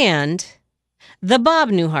 and the Bob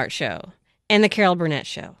Newhart Show, and the Carol Burnett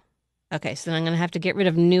Show. Okay, so then I'm going to have to get rid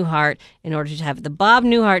of Newhart in order to have the Bob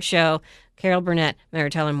Newhart Show. Carol Burnett, Mary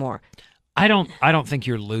Tyler Moore. I don't think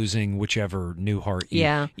you're losing whichever Newhart.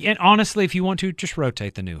 Yeah. And honestly, if you want to, just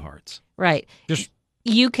rotate the Newharts. Right. Just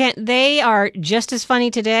You can't. They are just as funny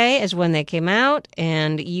today as when they came out,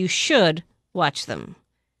 and you should watch them.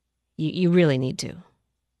 You really need to.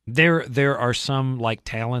 there are some like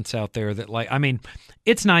talents out there that like, I mean,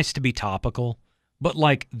 it's nice to be topical, but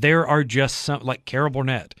like there are just some like Carol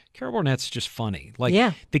Burnett. Carol Burnett's just funny. Like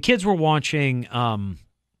Yeah. the kids were watching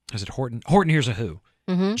is it Horton Hears a Who.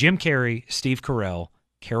 Mm-hmm. Jim Carrey, Steve Carell,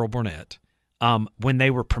 Carol Burnett, when they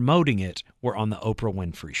were promoting it, were on the Oprah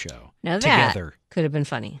Winfrey Show Now that together. could have been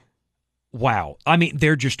funny. Wow. I mean,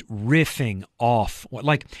 they're just riffing off.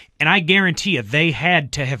 Like, and I guarantee you, they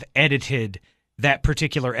had to have edited that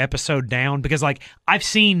particular episode down because, like, I've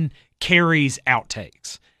seen Carrey's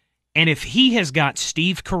outtakes. And if he has got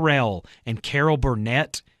Steve Carell and Carol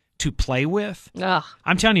Burnett to play with, Ugh,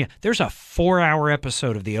 I'm telling you, there's a 4-hour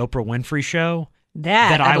episode of the Oprah Winfrey Show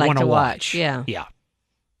that I I'd like want to watch. Yeah. Yeah.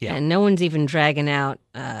 Yeah. And no one's even dragging out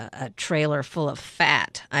a trailer full of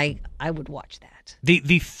fat. I would watch that.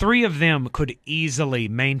 The three of them could easily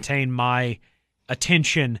maintain my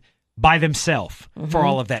attention by themselves for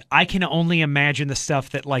all of that. I can only imagine the stuff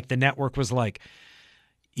that like the network was like,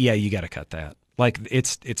 yeah, you got to cut that. Like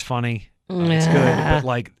it's funny, it's good, but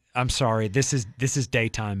like I'm sorry, this is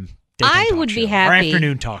daytime I talk would show, be happy. or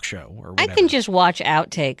afternoon talk show or I whatever. can just watch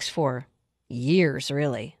outtakes for years,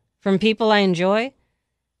 really, from people I enjoy.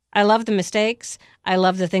 I love the mistakes. I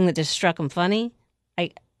love the thing that just struck them funny.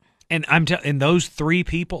 And and those three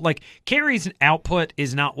people, like Carrie's output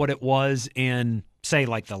is not what it was in, say,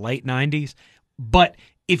 like the late 90s. But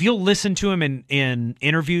if you'll listen to him in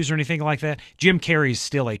interviews or anything like that, Jim Carrey's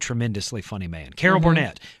still a tremendously funny man. Carol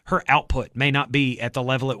Burnett, her output may not be at the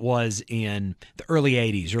level it was in the early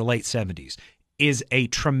 80s or late 70s, is a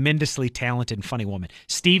tremendously talented and funny woman.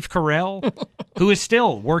 Steve Carell, who is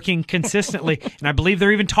still working consistently, and I believe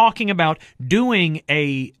they're even talking about doing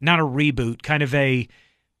not a reboot, kind of a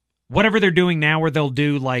whatever they're doing now where they'll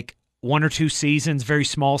do like 1 or 2 seasons, very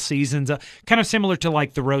small seasons, kind of similar to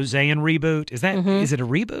like the Roseanne reboot. Is it a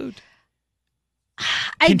reboot?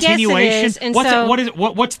 I Continuation? guess it is. And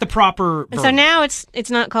What's the proper so verb? now it's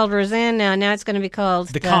not called Roseanne now. Now it's going to be called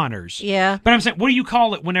The Connors. Yeah. But I'm saying, what do you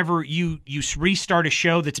call it whenever you restart a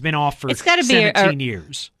show that's been off for It's gotta be 17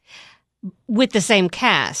 years? With the same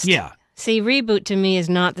cast. Yeah. See, reboot to me is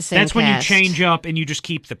not the same That's when you cast. change up and you just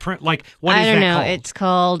keep the print. Like, what is I don't that know. called? It's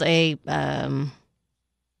called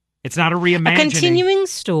It's not a a reimagining. continuing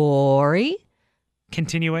story.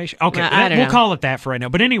 Continuation? Okay, I don't we'll know. call it that for right now.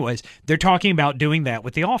 But anyways, they're talking about doing that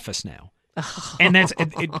with The Office now. And that's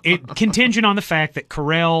it contingent on the fact that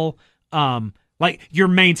Carell, like your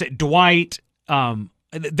main set, Dwight,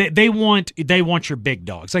 they want your big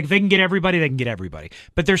dogs. Like if they can get everybody, they can get everybody.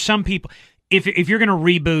 But there's some people, if you're going to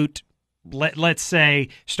reboot, let's say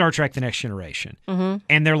Star Trek: The Next Generation,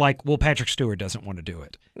 and they're like, well, Patrick Stewart doesn't want to do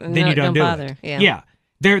it, then you don't do bother. it. Yeah.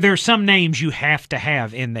 There are some names you have to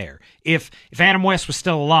have in there. If Adam West was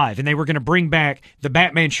still alive and they were going to bring back the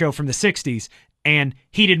Batman show from the 60s and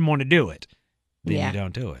he didn't want to do it, then you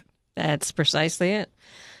don't do it. That's precisely it.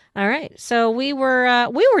 All right. So we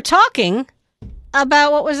were talking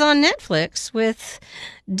about what was on Netflix with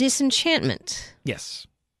Disenchantment. Yes.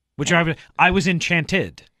 Which I was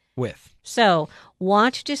enchanted with. So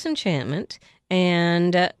watch Disenchantment,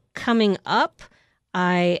 and coming up,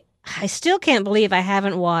 I still can't believe I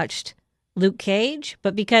haven't watched Luke Cage,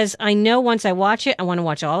 but because I know once I watch it, I want to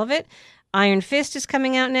watch all of it. Iron Fist is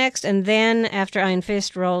coming out next, and then after Iron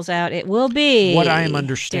Fist rolls out, it will be What I am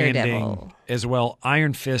understanding Daredevil. as well,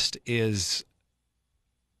 Iron Fist is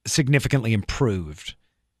significantly improved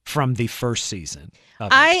from the first season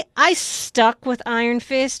of it. I stuck with Iron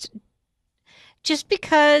Fist just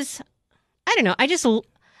because, I don't know,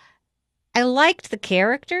 I liked the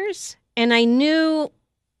characters, and I knew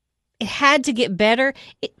it had to get better.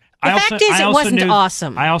 The fact is, it wasn't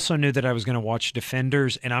awesome. I also knew that I was going to watch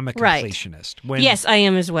Defenders, and I'm a Right. completionist. Yes, I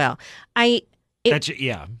am as well.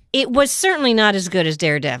 Yeah. It was certainly not as good as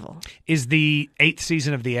Daredevil. Is the 8th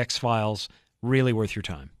season of The X-Files really worth your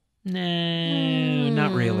time? No,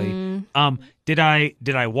 not really. Did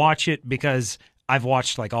I watch it because I've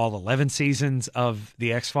watched like all 11 seasons of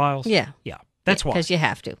The X-Files? Yeah. Yeah. That's why. Because you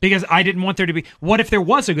have to. Because I didn't want there to be... What if there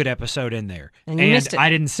was a good episode in there? And you missed it.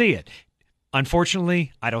 I didn't see it.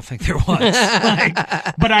 Unfortunately, I don't think there was.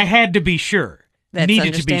 But I had to be sure. That's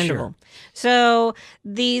Needed to be understandable. sure. So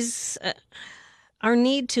these... our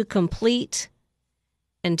need to complete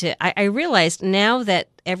and I realized now that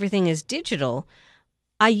everything is digital,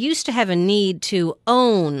 I used to have a need to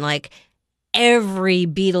own like every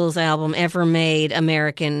Beatles album ever made,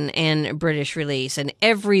 American and British release, and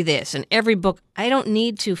every this and every book. I don't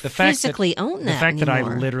need to physically own that The fact anymore.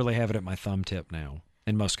 that I literally have it at my thumb tip now,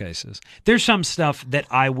 in most cases. There's some stuff that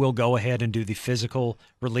I will go ahead and do the physical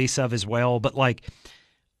release of as well, but like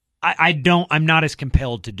I'm not as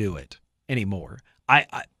compelled to do it anymore. I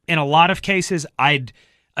in a lot of cases,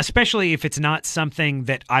 especially if it's not something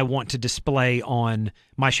that I want to display on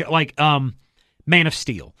my show, like Man of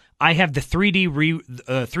Steel. I have the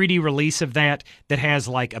 3D release of that has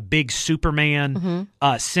like a big Superman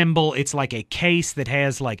symbol. It's like a case that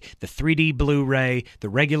has like the 3D Blu-ray, the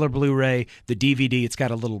regular Blu-ray, the DVD. It's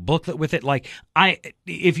got a little booklet with it. Like I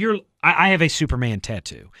have a Superman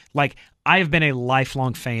tattoo. Like I have been a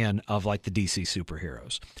lifelong fan of like the DC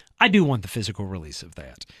superheroes. I do want the physical release of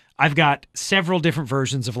that. I've got several different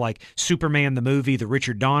versions of like Superman the movie, the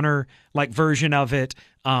Richard Donner like version of it.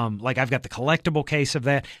 Like I've got the collectible case of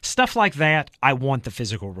that. Stuff like that, I want the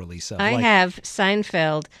physical release of. I have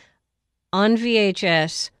Seinfeld on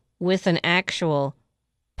VHS with an actual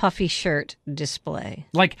puffy shirt display.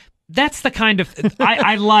 Like that's the kind of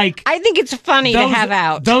I like. I think it's funny to have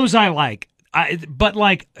out. Those I like. But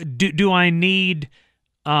like, do I need,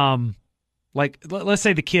 like, let's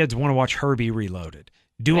say the kids want to watch Herbie Reloaded.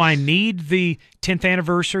 Do I need the 10th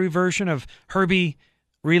anniversary version of Herbie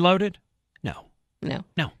Reloaded? No.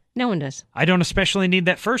 No one does. I don't especially need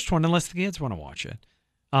that first one unless the kids want to watch it.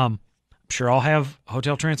 I'm sure I'll have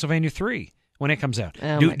Hotel Transylvania 3 when it comes out.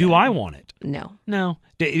 Do I want it? No.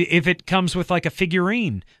 If it comes with like a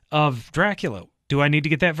figurine of Dracula, do I need to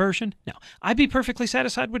get that version? No. I'd be perfectly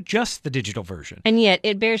satisfied with just the digital version. And yet,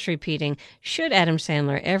 it bears repeating, should Adam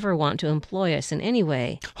Sandler ever want to employ us in any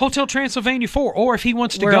way? Hotel Transylvania 4, or if he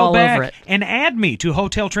wants to We're go all over back it. and add me to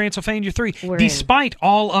Hotel Transylvania 3, We're despite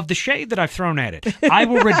all of the shade that I've thrown at it, I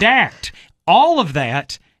will redact all of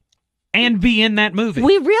that and be in that movie.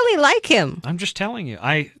 We really like him. I'm just telling you.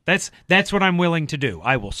 That's what I'm willing to do.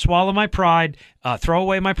 I will swallow my pride, throw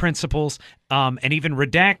away my principles, and even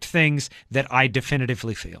redact things that I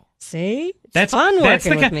definitively feel. See? It's fun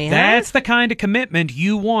working with me, huh? That's the kind of commitment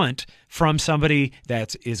you want from somebody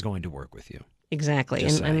that is going to work with you. Exactly.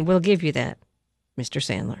 Just saying. And we'll give you that, Mr.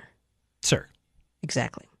 Sandler. Sir.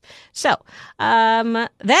 Exactly. So,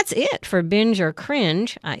 that's it for Binge or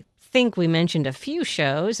Cringe. I think we mentioned a few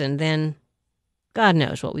shows, and then God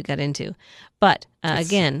knows what we got into. But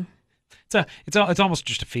again, it's almost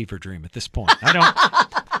just a fever dream at this point.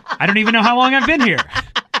 I don't even know how long I've been here.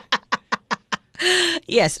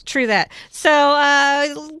 Yes, true that.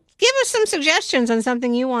 So, give us some suggestions on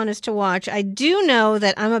something you want us to watch. I do know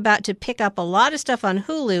that I'm about to pick up a lot of stuff on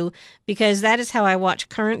Hulu because that is how I watch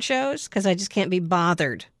current shows because I just can't be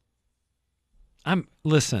bothered.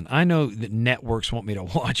 Listen, I know that networks want me to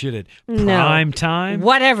watch it at prime time.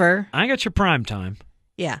 Whatever. I got your prime time.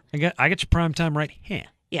 Yeah. I got your prime time right here.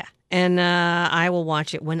 Yeah. And I will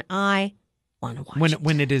watch it when I want to watch it.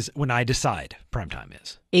 When I decide prime time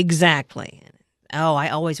is. Exactly. Oh, I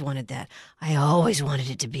always wanted that. I always wanted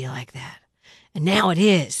it to be like that. And now it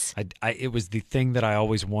is. It was the thing that I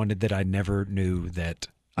always wanted that I never knew that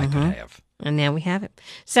I could have. And now we have it.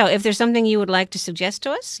 So if there's something you would like to suggest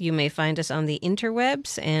to us, you may find us on the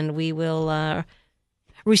interwebs, and we will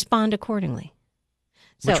respond accordingly.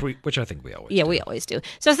 So, which I think we always do. Yeah, we always do.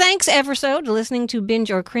 So thanks ever so to listening to Binge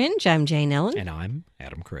or Cringe. I'm Jane Ellen. And I'm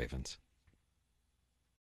Adam Cravens.